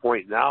get to a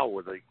point now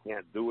where they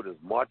can't do it as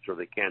much or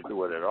they can't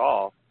do it at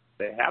all,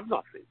 they have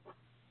nothing.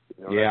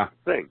 You know, yeah.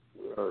 That's the thing.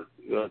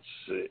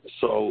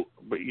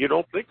 But you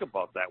don't think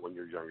about that when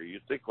you're younger. You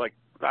think like,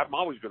 I'm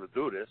always going to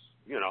do this.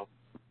 You know,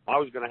 I'm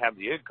always going to have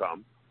the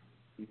income.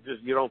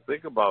 You don't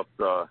think about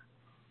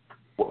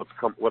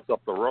what's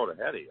up the road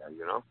ahead of you.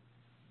 You know.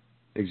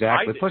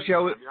 Exactly. Plus,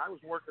 I was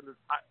working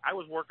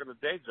a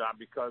day job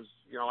because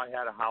you know I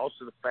had a house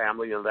and a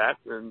family and that,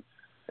 and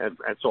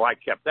so I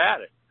kept at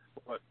it.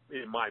 But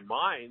in my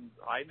mind,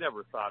 I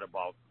never thought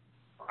about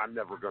I'm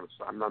never going to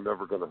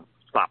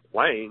stop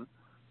playing,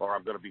 or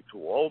I'm going to be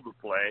too old to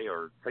play,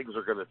 or things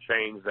are going to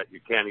change that you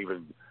can't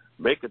even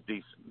make a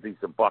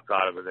decent buck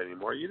out of it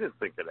anymore. You didn't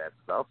think of that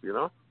stuff, you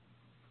know.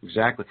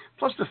 Exactly.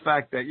 Plus the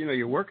fact that, you know,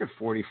 you're working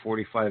 40,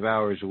 45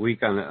 hours a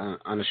week on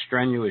a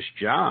strenuous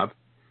job,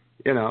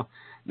 you know.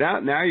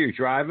 Now you're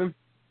driving,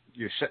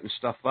 you're setting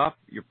stuff up,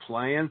 you're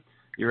playing,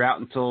 you're out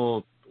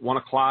until 1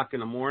 o'clock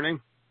in the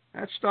morning.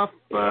 That stuff,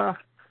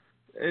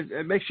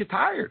 it makes you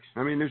tired.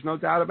 I mean, there's no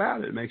doubt about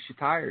it. It makes you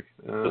tired.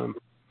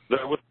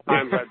 There was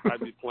times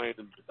I'd be playing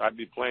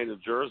in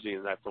Jersey,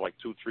 and that for like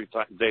 2-3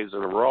 days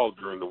in a row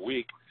during the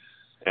week,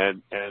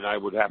 and I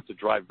would have to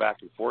drive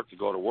back and forth to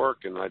go to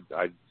work, and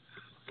I'd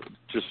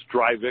just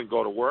drive in,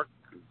 go to work,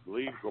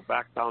 leave, go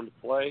back down to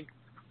play,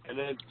 and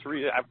then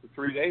after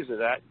 3 days of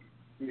that,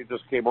 you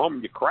just came home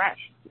and you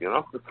crashed, you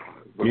know?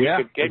 You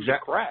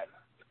crashed,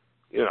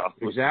 you know?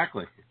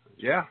 Exactly.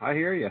 Yeah, I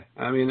hear you.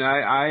 I mean,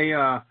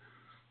 I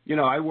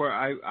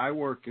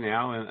work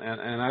now,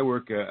 and I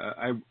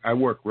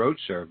work road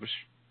service.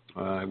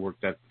 I work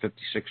that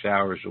 56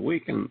 hours a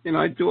week, and you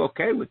know I do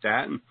okay with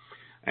that,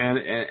 and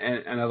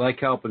I like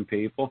helping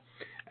people,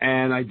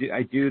 and I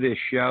do this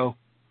show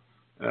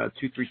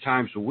 2-3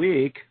 times a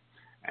week,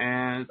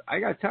 and I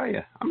got to tell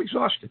you, I'm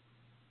exhausted.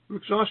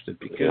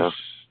 Because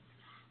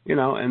you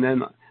know, and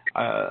then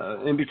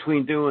in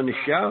between doing the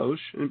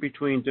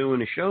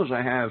shows,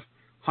 I have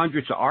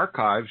hundreds of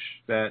archives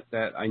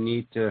that I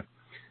need to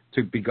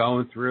be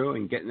going through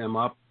and getting them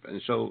up,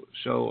 and so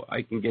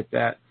I can get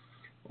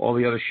all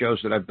the other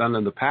shows that I've done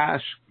in the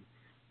past,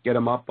 get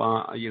them up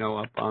on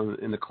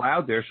in the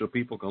cloud there so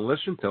people can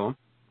listen to them,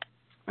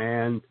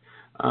 and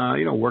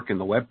working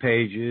the web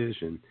pages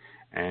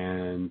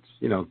and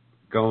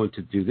going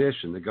to do this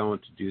and they're going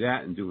to do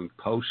that and doing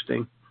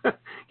posting,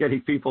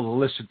 getting people to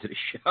listen to the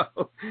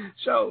show.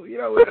 So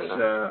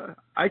it's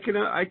I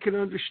can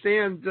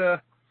understand,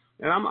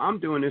 and I'm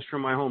doing this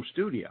from my home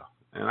studio,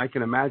 and I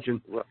can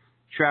imagine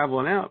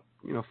traveling out.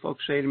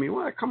 Folks say to me,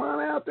 "Well, come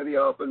on out to the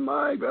open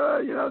mic,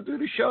 do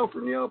the show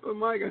from the open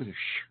mic." I say,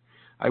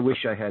 I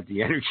wish I had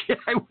the energy.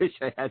 I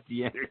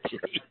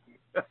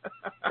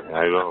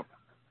know.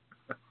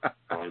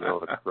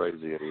 It's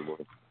crazy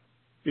anymore.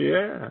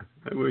 Yeah,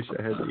 I wish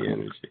I had the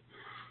energy.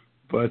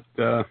 But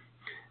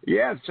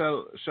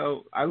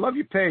so I love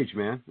your page,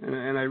 man,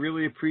 and I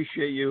really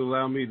appreciate you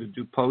allowing me to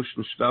do posts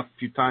and stuff a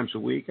few times a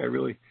week. I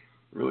really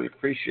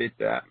appreciate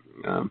that.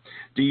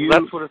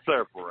 That's what it's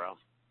there for, Al.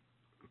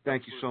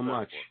 Thank you so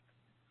much.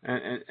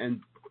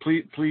 And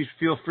please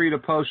feel free to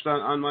post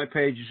on my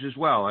pages as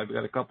well. I've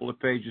got a couple of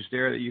pages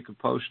there that you can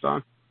post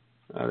on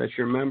that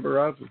you're a member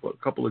of, a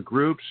couple of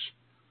groups,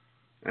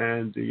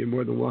 and you're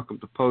more than welcome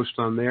to post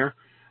on there.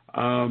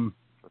 I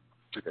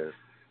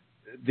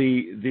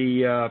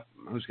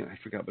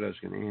forgot what I was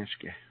going to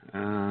ask you.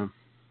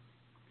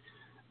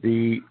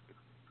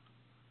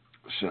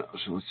 So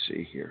let's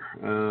see here.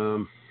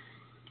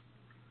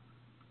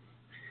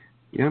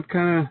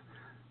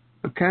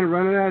 I'm kind of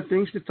running out of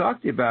things to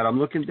talk to you about. I'm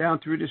looking down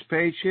through this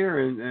page here,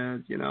 and I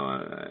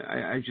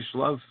just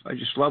love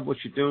what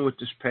you're doing with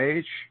this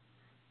page.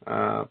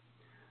 I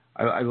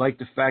like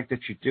the fact that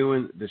you're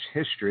doing this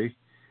history,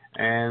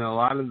 and a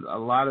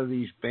lot of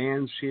these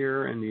bands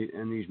here and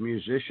these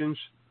musicians.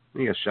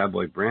 You got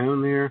Savoy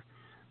Brown there.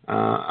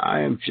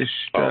 I am just.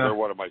 They're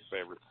one of my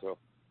favorites. So.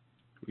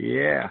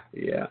 Yeah,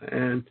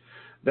 and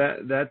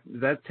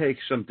that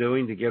takes some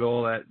doing to get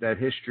all that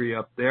history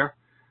up there.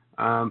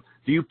 Do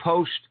you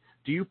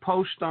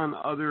post on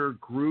other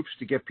groups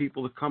to get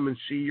people to come and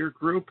see your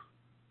group?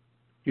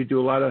 Do you do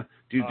a lot of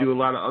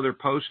other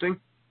posting?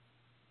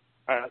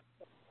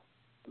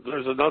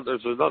 There's a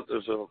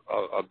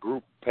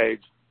group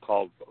page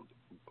called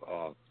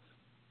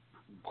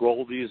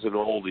Goldies and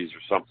Oldies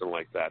or something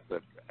like that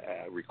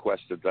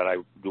requested that I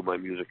do my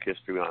music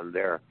history on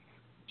there.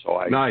 So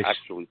I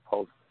actually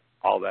post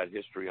all that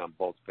history on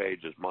both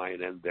pages,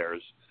 mine and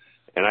theirs.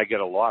 And I get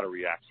a lot of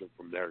reaction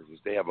from there because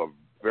they have a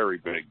very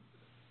big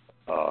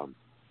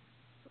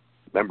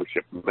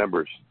membership.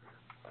 Members,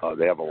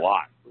 they have a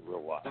lot, a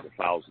real lot,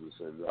 thousands.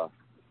 And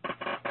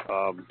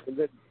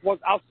then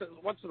once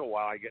in a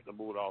while I get in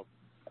the mood, I'll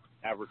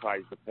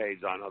advertise the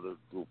page on other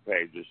group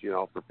pages, you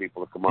know, for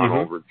people to come on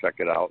over and check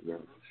it out.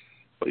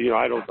 But, you know,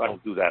 I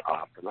don't do that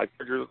often. I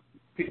figure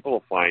people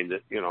will find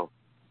it, you know.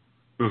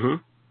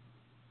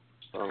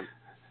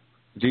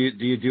 Do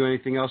you do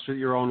anything else with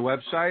your own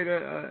website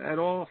at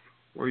all,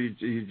 or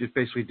you just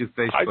basically do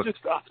Facebook?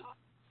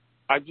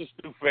 I just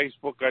do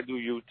Facebook. I do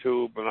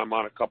YouTube, and I'm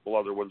on a couple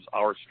other ones,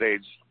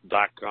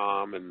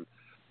 ourstage.com and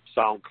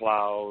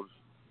SoundCloud.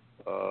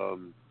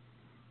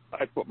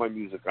 I put my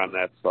music on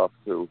that stuff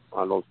too,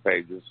 on those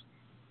pages,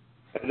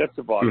 and that's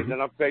about it. And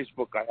then on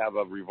Facebook, I have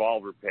a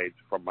Revolver page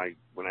from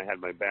when I had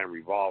my band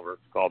Revolver.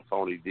 It's called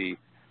Tony D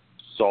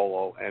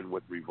Solo and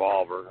with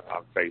Revolver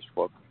on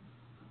Facebook.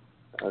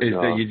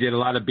 And, you did a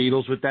lot of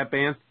Beatles with that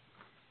band?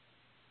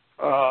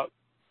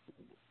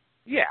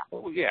 Yeah,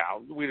 we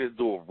didn't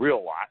do a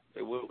real lot.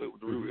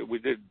 We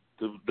did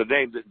the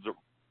name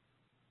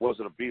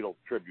wasn't a Beatles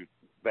tribute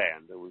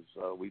band. It was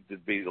we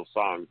did Beatles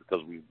songs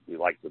because we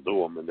liked to do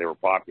them and they were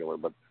popular.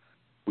 But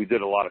we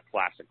did a lot of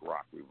classic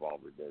rock.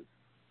 Revolver did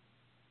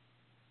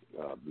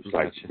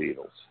besides the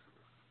Beatles.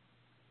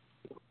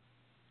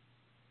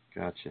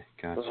 Gotcha.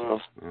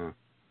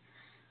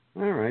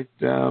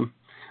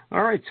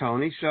 All right,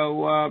 Tony.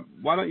 So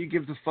why don't you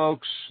give the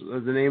folks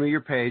the name of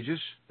your pages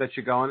that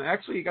you're going?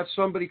 Actually, you got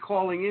somebody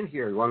calling in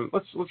here.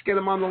 Let's get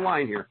them on the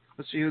line here.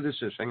 Let's see who this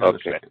is. Hang on a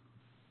second.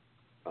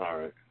 All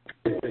right.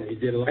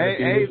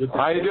 Hey,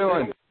 how you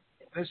doing?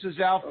 This is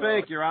Al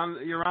Fink. You're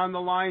on the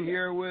line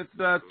here with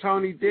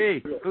Tony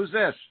D. Who's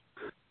this?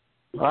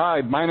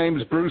 Hi, my name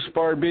is Bruce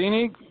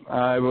Barbini.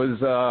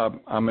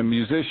 I'm a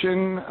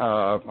musician.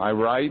 I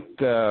write.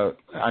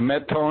 I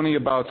met Tony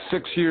about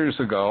 6 years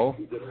ago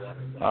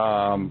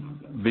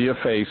via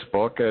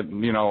Facebook.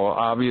 And, you know,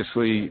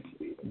 obviously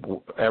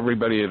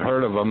everybody had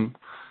heard of him,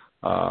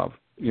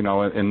 you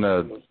know, in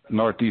the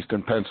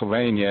northeastern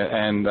Pennsylvania.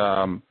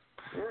 And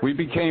we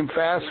became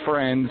fast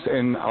friends.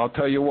 And I'll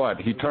tell you what,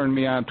 he turned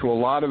me on to a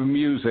lot of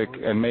music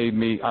and made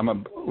me,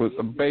 was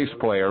a bass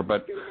player,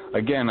 but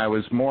again, I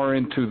was more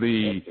into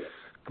the,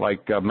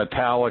 like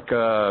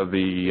Metallica,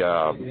 the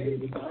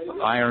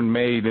Iron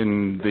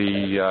Maiden,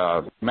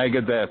 the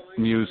Megadeth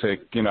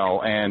music, you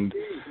know, and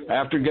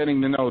after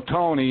getting to know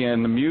Tony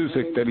and the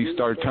music that he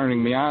started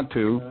turning me on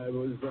to,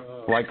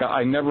 like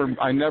I never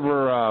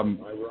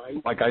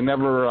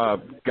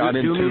got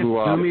into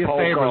do me a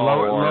favor,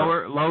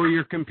 or, lower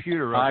your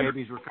computer, okay?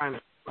 Because we're kind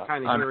of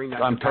hearing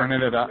that. I'm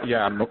turning it up.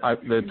 Yeah,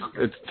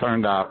 it's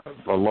turned up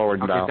or lowered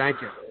down. Okay,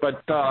 thank you.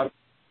 But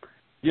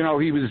you know,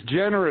 he was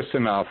generous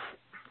enough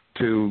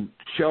to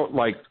show,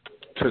 like,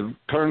 to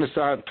turn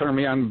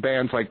me on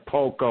bands like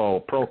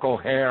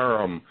Procol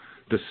Harum,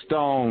 the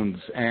Stones,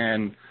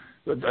 and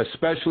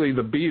especially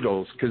the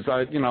Beatles, because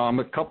I'm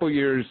a couple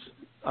years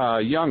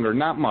younger,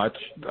 not much,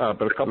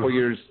 but a couple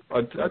years,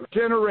 a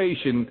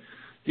generation.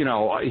 You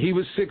know, he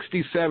was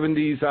 60s,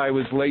 70s, I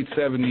was late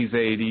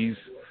 70s,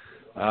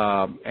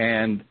 80s,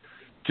 and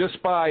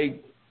just by,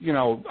 you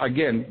know,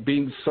 again,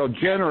 being so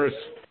generous,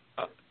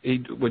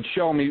 he would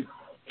show me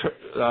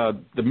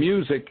the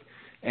music,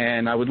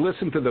 and I would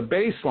listen to the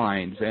bass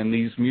lines, and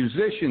these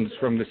musicians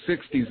from the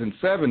 60s and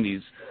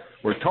 70s,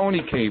 where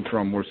Tony came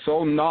from, were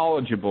so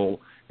knowledgeable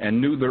and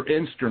knew their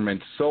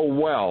instruments so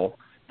well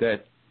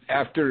that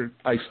after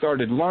I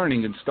started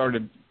learning and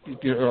started,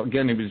 you know,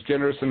 again, he was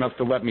generous enough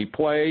to let me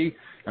play,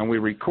 and we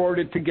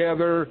recorded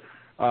together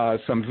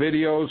some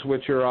videos,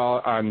 which are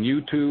on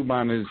YouTube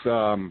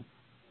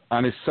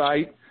on his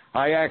site.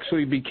 I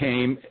actually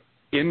became,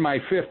 in my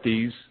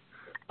 50s,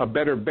 a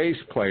better bass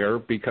player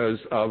because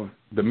of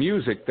the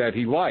music that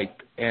he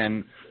liked.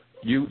 And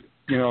you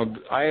know,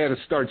 I had to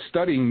start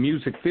studying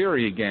music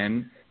theory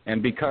again,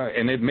 and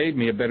it made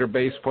me a better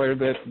bass player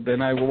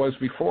than I was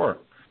before.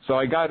 So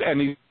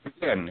and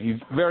he's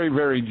very,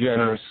 very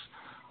generous,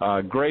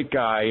 great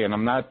guy, and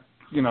I'm not,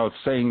 you know,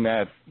 saying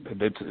that,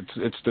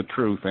 it's the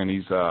truth, and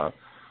he's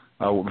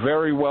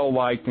very well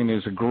liked, and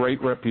has a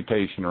great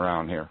reputation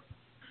around here.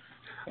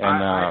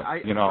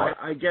 And you know,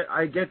 I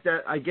get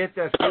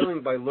that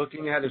feeling by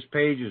looking at his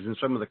pages and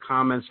some of the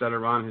comments that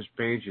are on his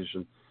pages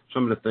and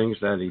some of the things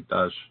that he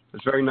does.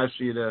 It's very nice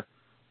of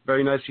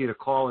you to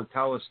call and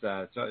tell us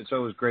that. It's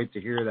always great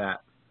to hear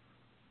that.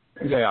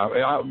 Yeah,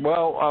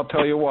 well, I'll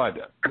tell you what.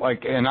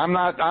 Like, and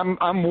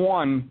I'm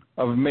one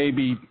of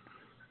maybe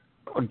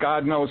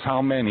God knows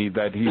how many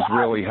that he's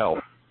really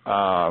helped.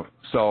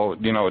 So,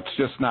 you know, it's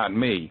just not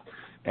me.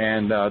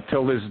 And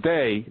till this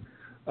day,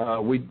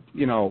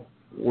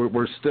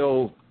 we're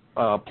still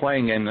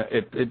playing, and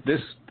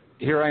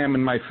here I am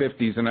in my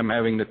 50s, and I'm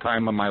having the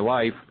time of my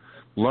life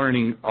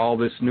learning all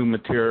this new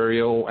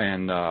material,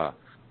 and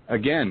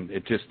again,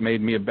 it just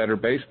made me a better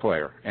bass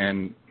player.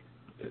 And,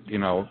 you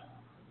know,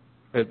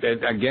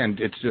 Again,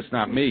 it's just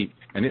not me.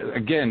 And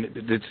again,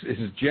 it's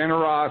his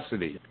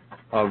generosity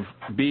of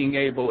being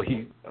able.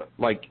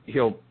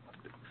 He'll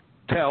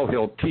tell,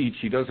 he'll teach.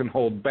 He doesn't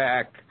hold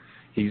back.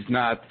 He's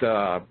not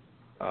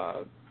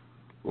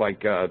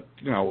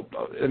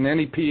in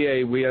any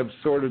PA we have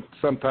sort of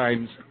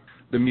sometimes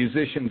the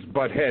musicians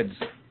butt heads.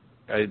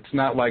 It's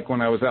not like when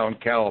I was out in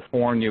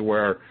California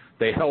where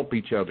they help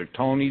each other.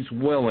 Tony's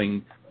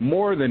willing,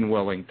 more than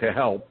willing, to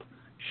help,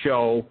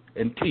 show,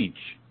 and teach.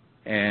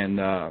 And,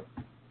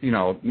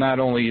 not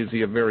only is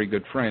he a very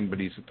good friend, but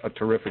he's a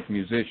terrific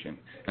musician.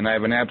 And I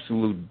have an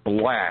absolute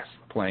blast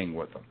playing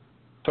with him.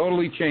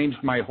 Totally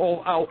changed my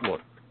whole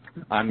outlook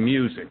on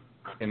music.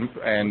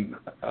 And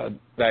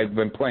I've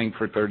been playing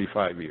for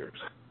 35 years.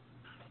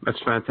 That's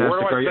fantastic. Where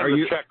do I send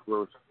you the check,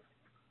 Bruce?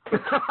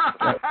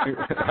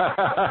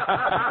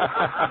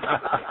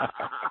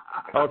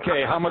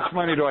 Okay, how much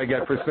money do I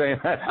get for saying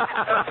that?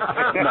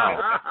 No,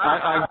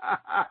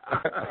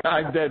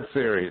 I'm dead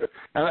serious.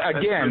 And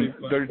again,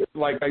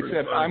 like I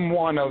said, I'm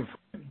one of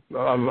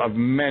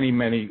many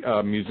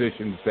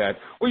musicians that.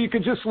 Well, you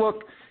could just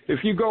look.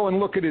 If you go and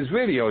look at his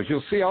videos,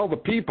 you'll see all the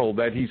people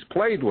that he's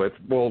played with.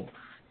 Well,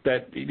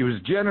 that he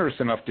was generous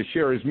enough to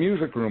share his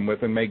music room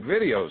with and make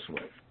videos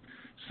with.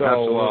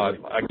 So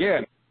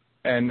again,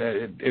 and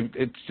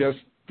it's just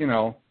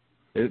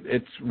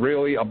it's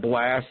really a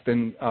blast,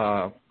 and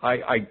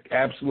I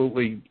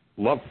absolutely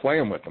love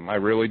playing with him. I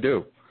really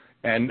do.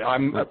 And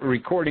I'm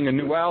recording a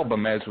new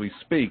album as we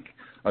speak,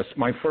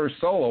 my first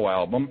solo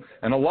album,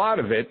 and a lot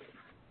of it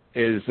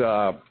is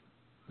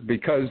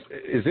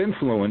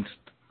influenced,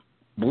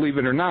 believe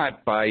it or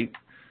not, by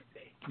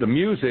the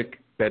music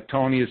that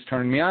Tony has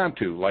turned me on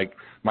to. Like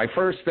my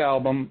first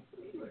album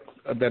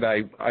that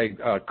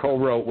I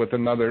co-wrote with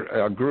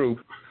another group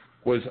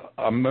was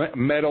a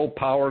metal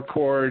power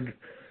chord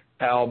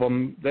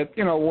album that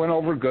went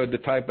over good. The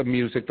type of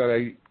music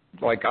that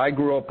I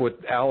grew up with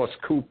Alice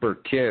Cooper,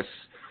 Kiss,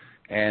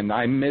 and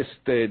I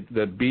missed the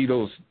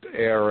Beatles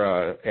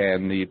era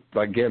and the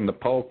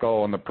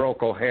Poco and the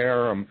Procol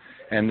Harum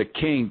and the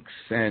Kinks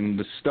and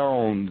the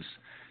Stones,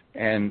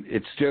 and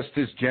it's just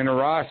his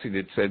generosity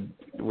that said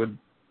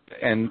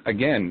and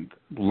again,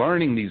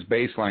 learning these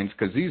bass lines,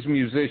 because these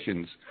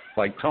musicians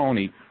like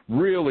Tony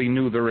really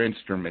knew their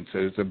instruments.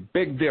 There's a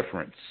big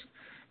difference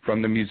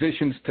from the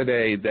musicians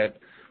today that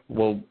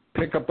will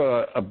pick up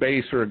a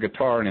bass or a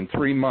guitar, and in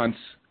 3 months,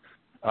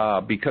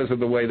 because of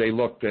the way they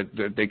look,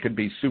 that they could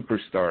be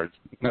superstars.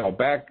 No,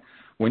 back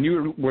when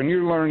you're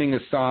learning a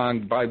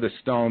song by the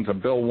Stones, a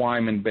Bill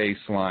Wyman bass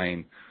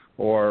line,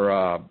 or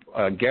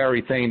a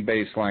Gary Thane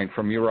bass line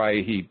from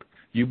Uriah Heep,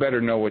 you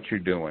better know what you're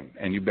doing,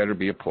 and you better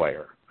be a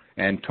player.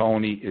 And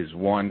Tony is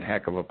one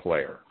heck of a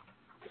player.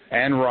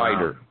 And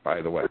writer,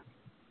 by the way.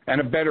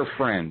 And a better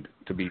friend,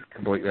 to be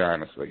completely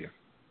honest with you.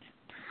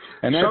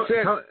 And that's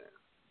it.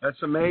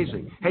 That's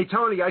amazing. Hey,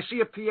 Tony, I see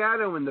a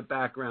piano in the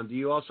background. Do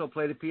you also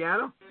play the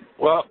piano?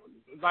 Well,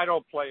 I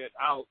don't play it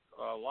out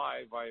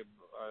live. I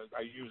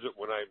use it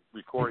when I'm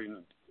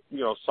recording,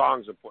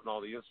 songs and putting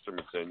all the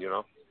instruments in,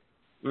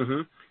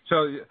 Mm-hmm.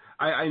 So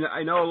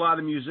I know a lot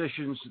of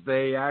musicians,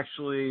 they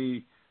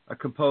actually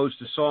compose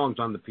the songs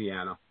on the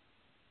piano.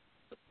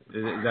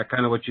 Is that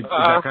kind of what you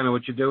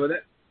do with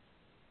it?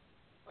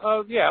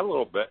 Yeah, a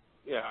little bit.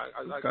 Yeah,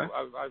 Okay.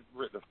 I've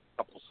written a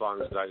couple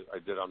songs that I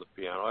did on the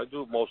piano. I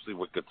do it mostly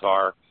with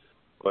guitar,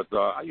 but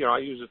I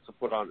use it to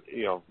put on,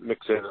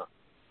 mix in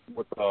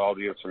with all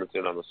the instruments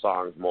in on the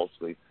songs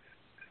mostly.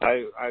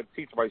 I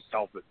teach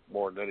myself it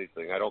more than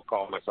anything. I don't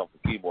call myself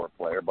a keyboard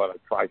player, but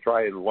I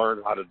try and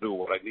learn how to do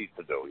what I need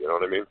to do. You know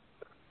what I mean?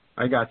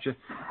 I got you.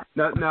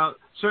 Now,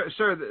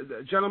 sir,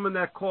 the gentleman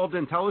that called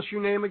in, tell us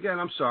your name again.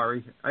 I'm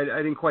sorry, I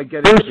didn't quite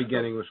get it at the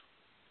beginning. Was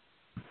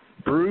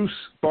Bruce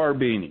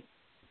Barbini.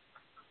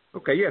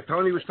 Okay, yeah.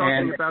 Tony was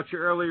talking about you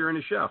earlier in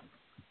the show.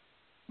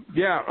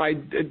 Yeah,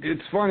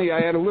 it's funny.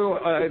 I had a little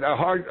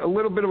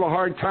bit of a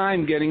hard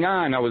time getting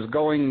on. I was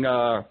getting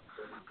a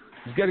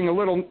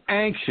little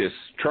anxious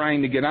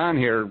trying to get on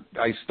here.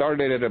 I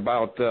started at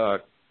about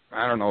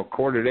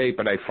 7:45,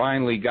 but I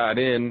finally got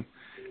in.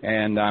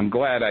 And I'm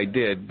glad I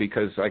did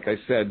because, like I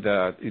said,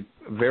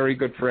 very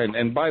good friend.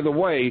 And by the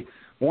way,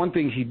 one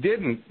thing he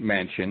didn't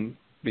mention,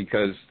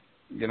 because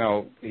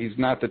he's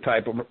not the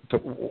type to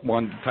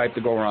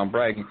go around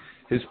bragging.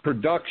 His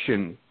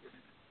production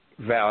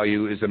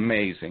value is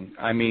amazing.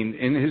 I mean,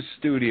 in his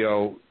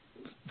studio,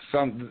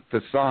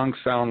 the songs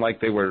sound like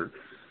they were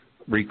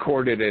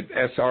recorded at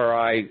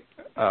SRI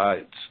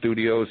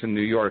studios in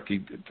New York.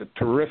 He's a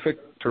terrific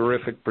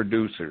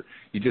producer.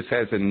 He just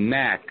has a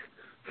knack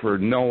for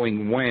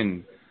knowing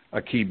when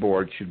a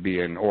keyboard should be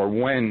in or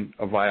when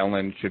a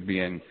violin should be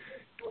in,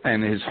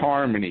 and his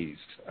harmonies.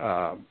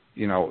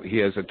 He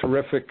has a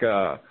terrific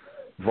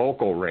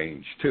vocal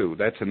range too.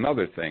 That's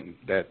another thing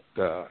that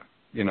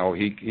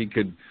he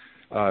could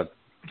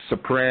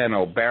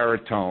soprano,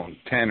 baritone,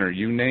 tenor,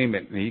 you name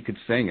it, and he could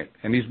sing it.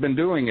 And he's been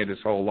doing it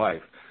his whole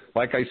life.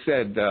 Like I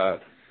said,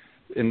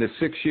 in the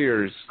 6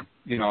 years,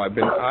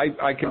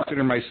 I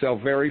consider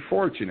myself very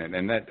fortunate,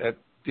 and that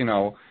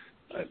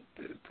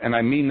and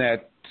I mean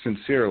that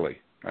sincerely.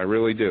 I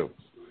really do.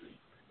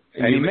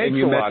 And he makes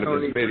a lot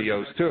of his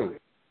videos too.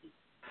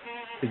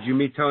 Did you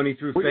meet Tony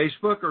through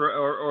Facebook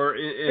or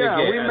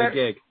in a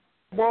gig?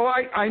 Well,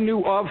 I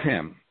knew of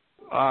him,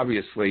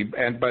 obviously,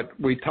 but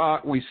we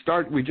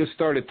just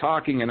started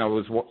talking, and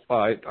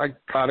I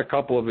caught a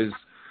couple of his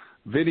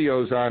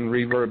videos on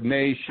Reverb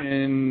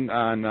Nation,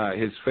 on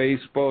his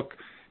Facebook,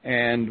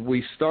 and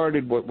we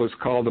started what was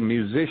called a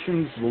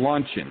Musicians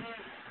Luncheon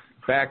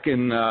back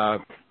in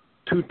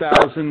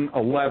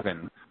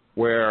 2011,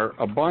 where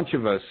a bunch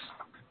of us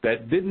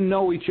that didn't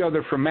know each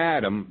other from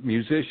Adam,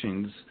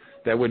 musicians,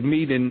 that would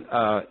meet in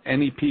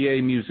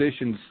NEPA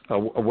Musicians, a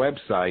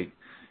website,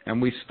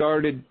 and we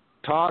started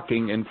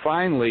talking, and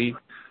finally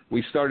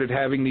we started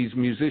having these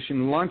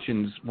musician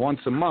luncheons once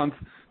a month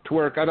to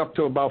where it got up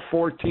to about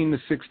 14 to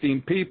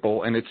 16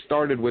 people, and it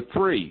started with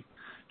 3,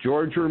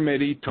 George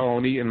Remidi,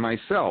 Tony, and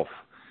myself.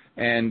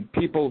 And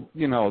people,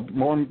 you know,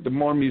 the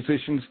more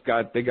musicians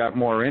got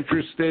more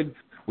interested.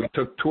 We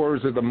took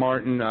tours of the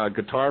Martin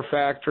Guitar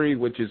Factory,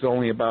 which is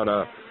only about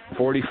a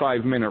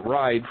 45-minute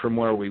ride from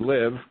where we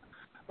live.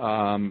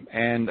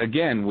 And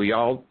again, we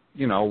all,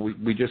 you know,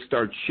 we just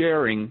start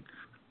sharing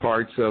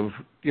parts of,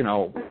 you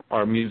know,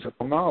 our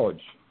musical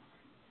knowledge.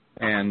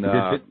 And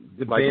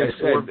did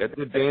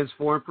bands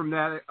form from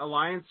that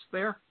alliance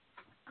there?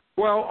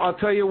 Well, I'll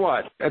tell you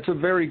what. That's a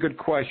very good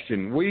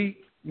question. We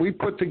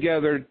put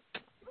together,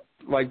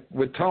 like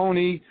with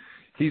Tony,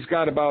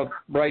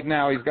 right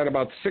now he's got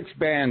about 6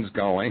 bands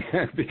going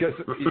because,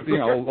 you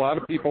know, a lot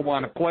of people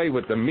want to play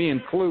with them, me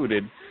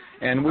included.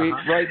 And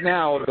right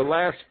now, the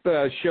last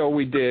show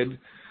we did,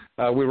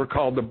 we were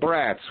called the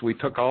Brats. We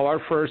took all our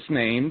first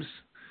names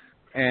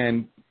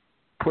and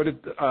put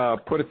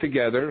it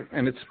together,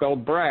 and it's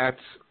spelled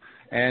Brats.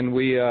 And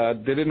we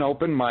did an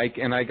open mic,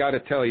 and I got to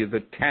tell you,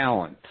 the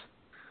talent,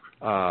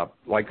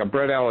 like a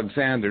Brett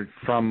Alexander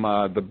from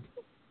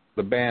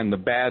the band, the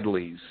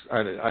Badleys.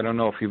 I don't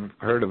know if you've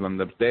heard of them.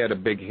 They had a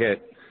big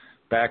hit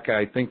back,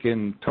 I think,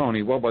 in,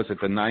 Tony, what was it,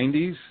 the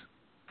 90s?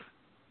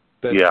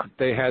 Yeah.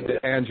 They had the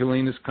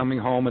Angelinas Coming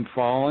Home and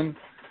Fallen,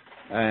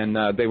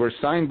 and they were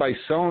signed by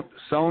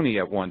Sony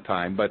at one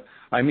time. But,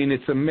 I mean,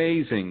 it's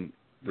amazing,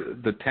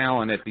 the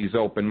talent at these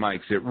open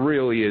mics. It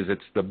really is.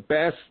 It's the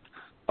best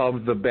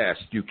of the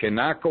best. You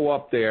cannot go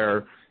up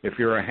there if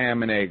you're a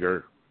ham and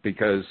egger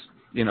because,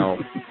 you know,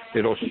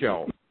 it'll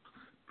show.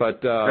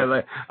 But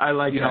I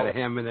like that, a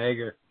ham and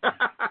egger.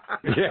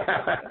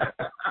 Yeah.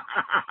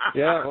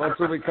 Yeah, well, that's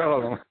what we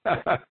call them.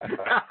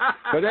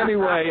 But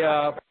anyway,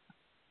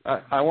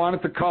 I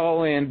wanted to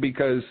call in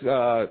because,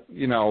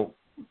 you know,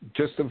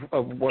 just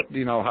of what,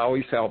 you know, how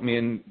he's helped me.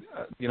 And,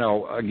 you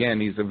know, again,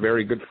 he's a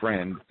very good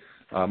friend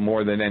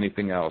more than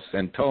anything else.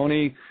 And,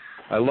 Tony,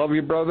 I love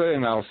you, brother,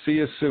 and I'll see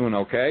you soon,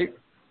 okay?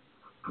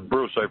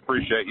 Bruce, I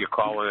appreciate you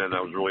calling in.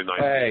 That was really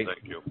nice. Hey,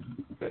 thank you.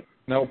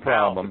 No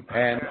problem.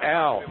 And,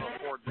 Al,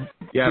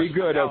 yes. Be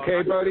good,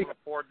 okay, buddy?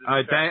 All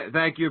right,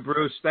 thank you,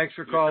 Bruce. Thanks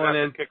for calling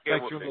in.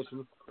 Thanks for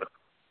listening.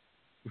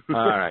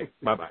 All right.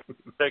 Bye-bye.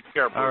 Take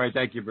care, Bruce. All right.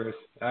 Thank you, Bruce.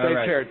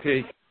 Take care,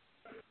 T.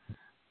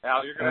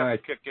 Al, you're going to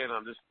have to kick in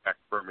on this track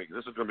for me.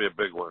 This is going to be a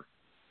big one.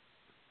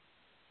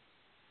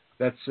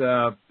 That's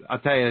I'll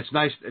tell you, it's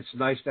nice. It's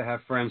nice to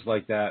have friends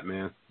like that,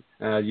 man.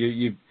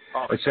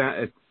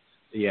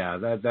 Yeah,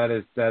 that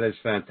is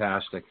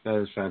fantastic.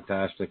 That is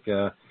fantastic.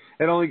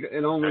 It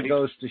only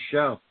goes to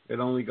show. It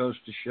only goes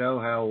to show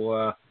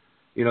how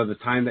you know, the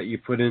time that you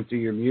put into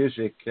your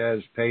music has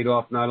paid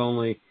off not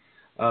only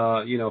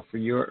you know, for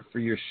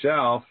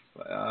yourself,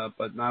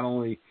 but not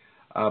only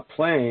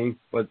playing,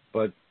 but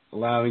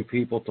allowing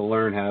people to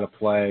learn how to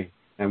play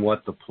and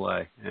what to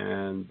play,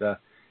 and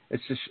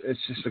it's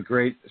just a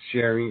great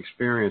sharing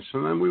experience.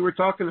 And then we were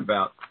talking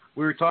about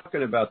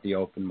the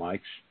open mics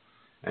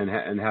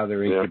and how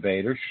they're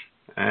incubators,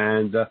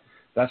 and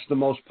that's the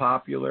most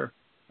popular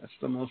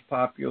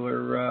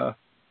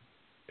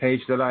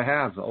page that I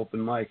have, the open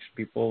mics.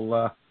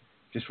 People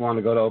just want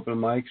to go to open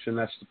mics, and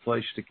that's the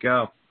place to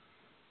go.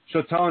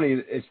 So, Tony,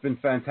 it's been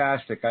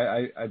fantastic.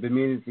 I've been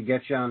meaning to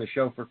get you on the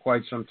show for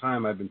quite some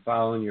time. I've been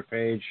following your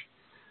page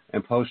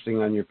and posting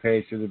on your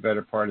page for the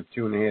better part of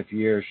 2.5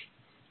 years,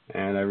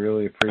 and I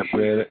really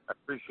appreciate it. I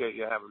appreciate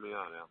you having me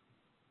on,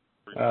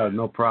 Al.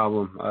 No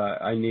problem.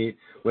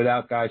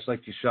 Without guys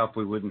like yourself,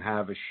 we wouldn't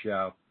have a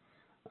show.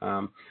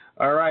 All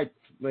right,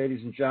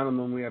 ladies and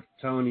gentlemen, we have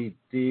Tony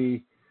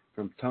D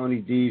from Tony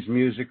D's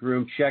Music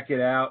Room. Check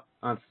it out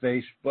on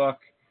Facebook.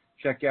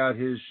 Check out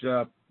his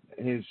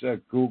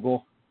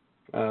Google,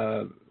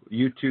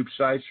 YouTube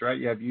sites. Right,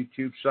 you have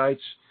YouTube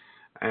sites,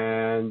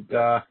 and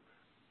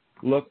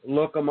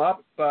look him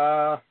up.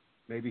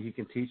 Maybe he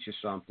can teach you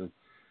something.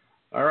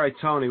 All right,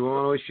 Tony, we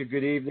want to wish you a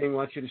good evening.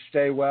 Want you to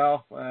stay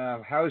well.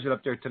 How is it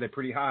up there today?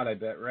 Pretty hot, I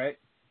bet, right?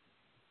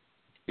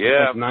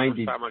 Yeah, like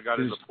 90. First time I got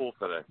in the pool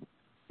today.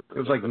 It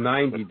was like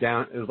 90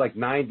 down. It was like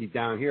 90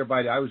 down here.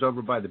 I was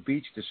over by the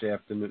beach this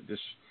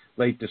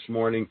late this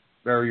morning,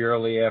 very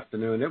early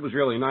afternoon. It was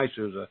really nice.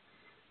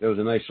 There was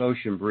a nice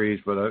ocean breeze,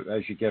 but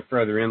as you get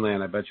further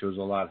inland, I bet you it was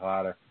a lot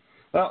hotter.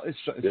 Well, it's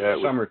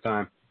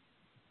summertime.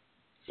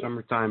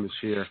 Summertime is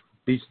here.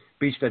 Beats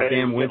that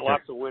damn winter. We get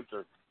lots of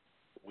winter.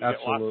 Absolutely. Get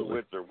lots of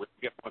winter. We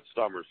get much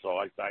summer, so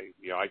I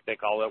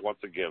take all that once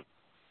a give.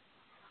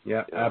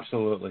 Yeah,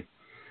 absolutely.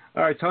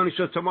 All right, Tony.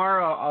 So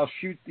tomorrow I'll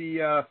shoot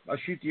the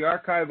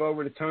archive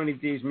over to Tony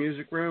D's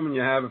Music Room, and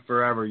you have it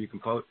forever. You can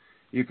post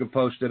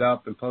it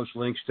up and post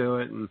links to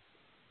it, and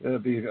it'll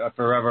be a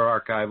forever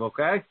archive.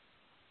 Okay.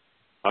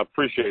 I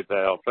appreciate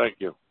that, Al. Thank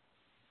you.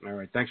 All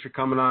right. Thanks for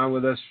coming on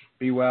with us.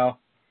 Be well.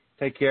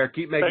 Take care.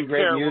 Keep making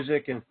great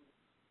music, and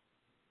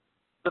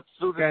let's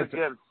do this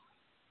again.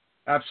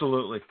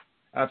 Absolutely,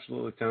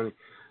 Tony.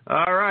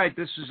 All right.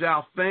 This is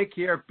Al Fink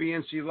here at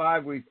BNC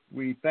Live. We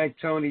thank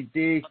Tony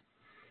D.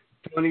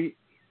 Tony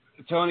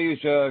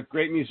is a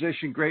great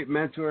musician, great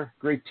mentor,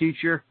 great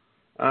teacher.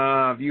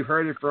 You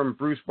heard it from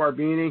Bruce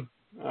Barbini,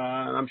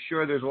 and I'm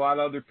sure there's a lot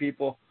of other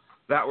people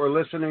that were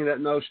listening that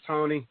knows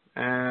Tony.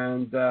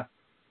 And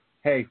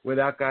hey,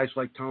 without guys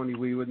like Tony,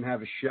 we wouldn't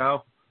have a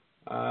show.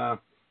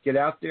 Get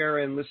out there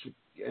and listen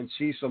and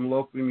see some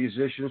local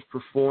musicians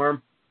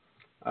perform.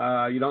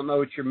 You don't know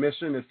what you're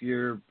missing if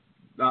you're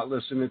not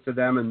listening to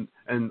them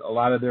and a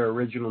lot of their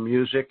original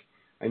music.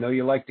 I know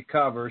you like the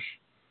covers,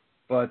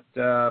 but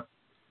the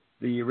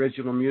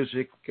original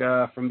music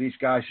from these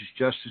guys is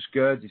just as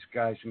good. These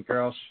guys and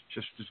girls,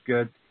 just as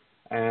good.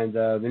 And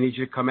they need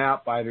you to come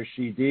out, buy their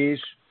CDs,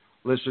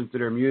 listen to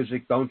their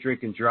music. Don't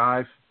drink and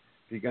drive.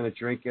 If you're going to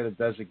drink, get a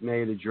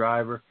designated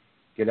driver.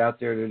 Get out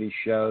there to these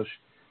shows.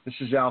 This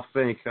is Al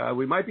Fink.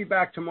 We might be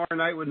back tomorrow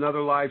night with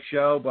another live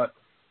show, but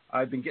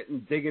I've been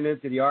digging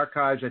into the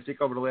archives. I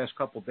think over the last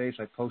couple of days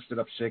I posted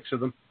up 6 of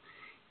them.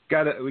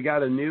 We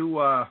got a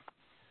new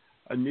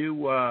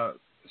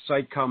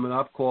site coming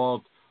up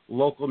called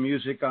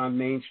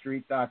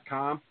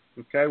localmusiconmainstreet.com.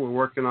 Okay, we're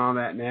working on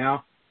that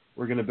now.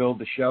 We're going to build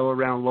the show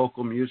around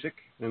local music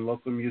and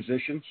local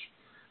musicians.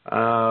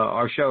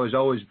 Our show has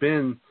always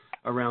been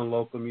around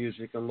local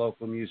music and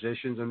local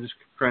musicians. I'm just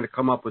trying to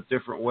come up with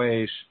different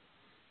ways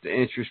to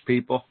interest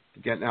people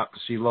getting out to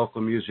see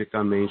local music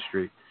on Main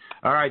Street.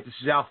 All right, this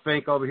is Al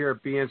Fink over here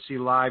at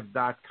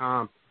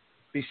bnclive.com.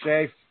 Be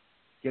safe.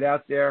 Get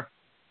out there.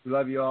 We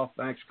love you all.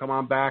 Thanks. Come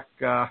on back.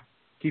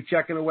 Keep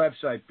checking the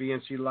website,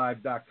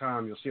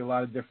 bnclive.com. You'll see a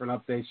lot of different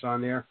updates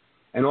on there.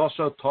 And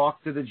also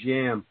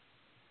talktothejam.com.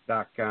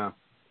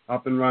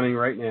 Up and running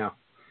right now.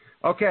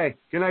 Okay.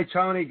 Good night,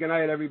 Tony. Good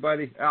night,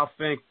 everybody. Al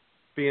Fink,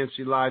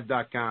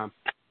 bnclive.com.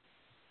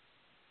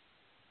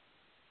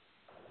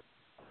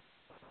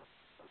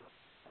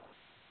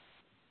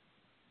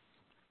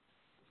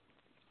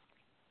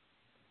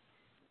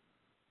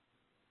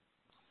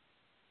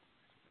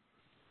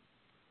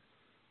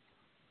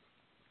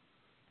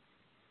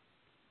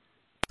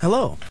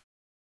 Hello,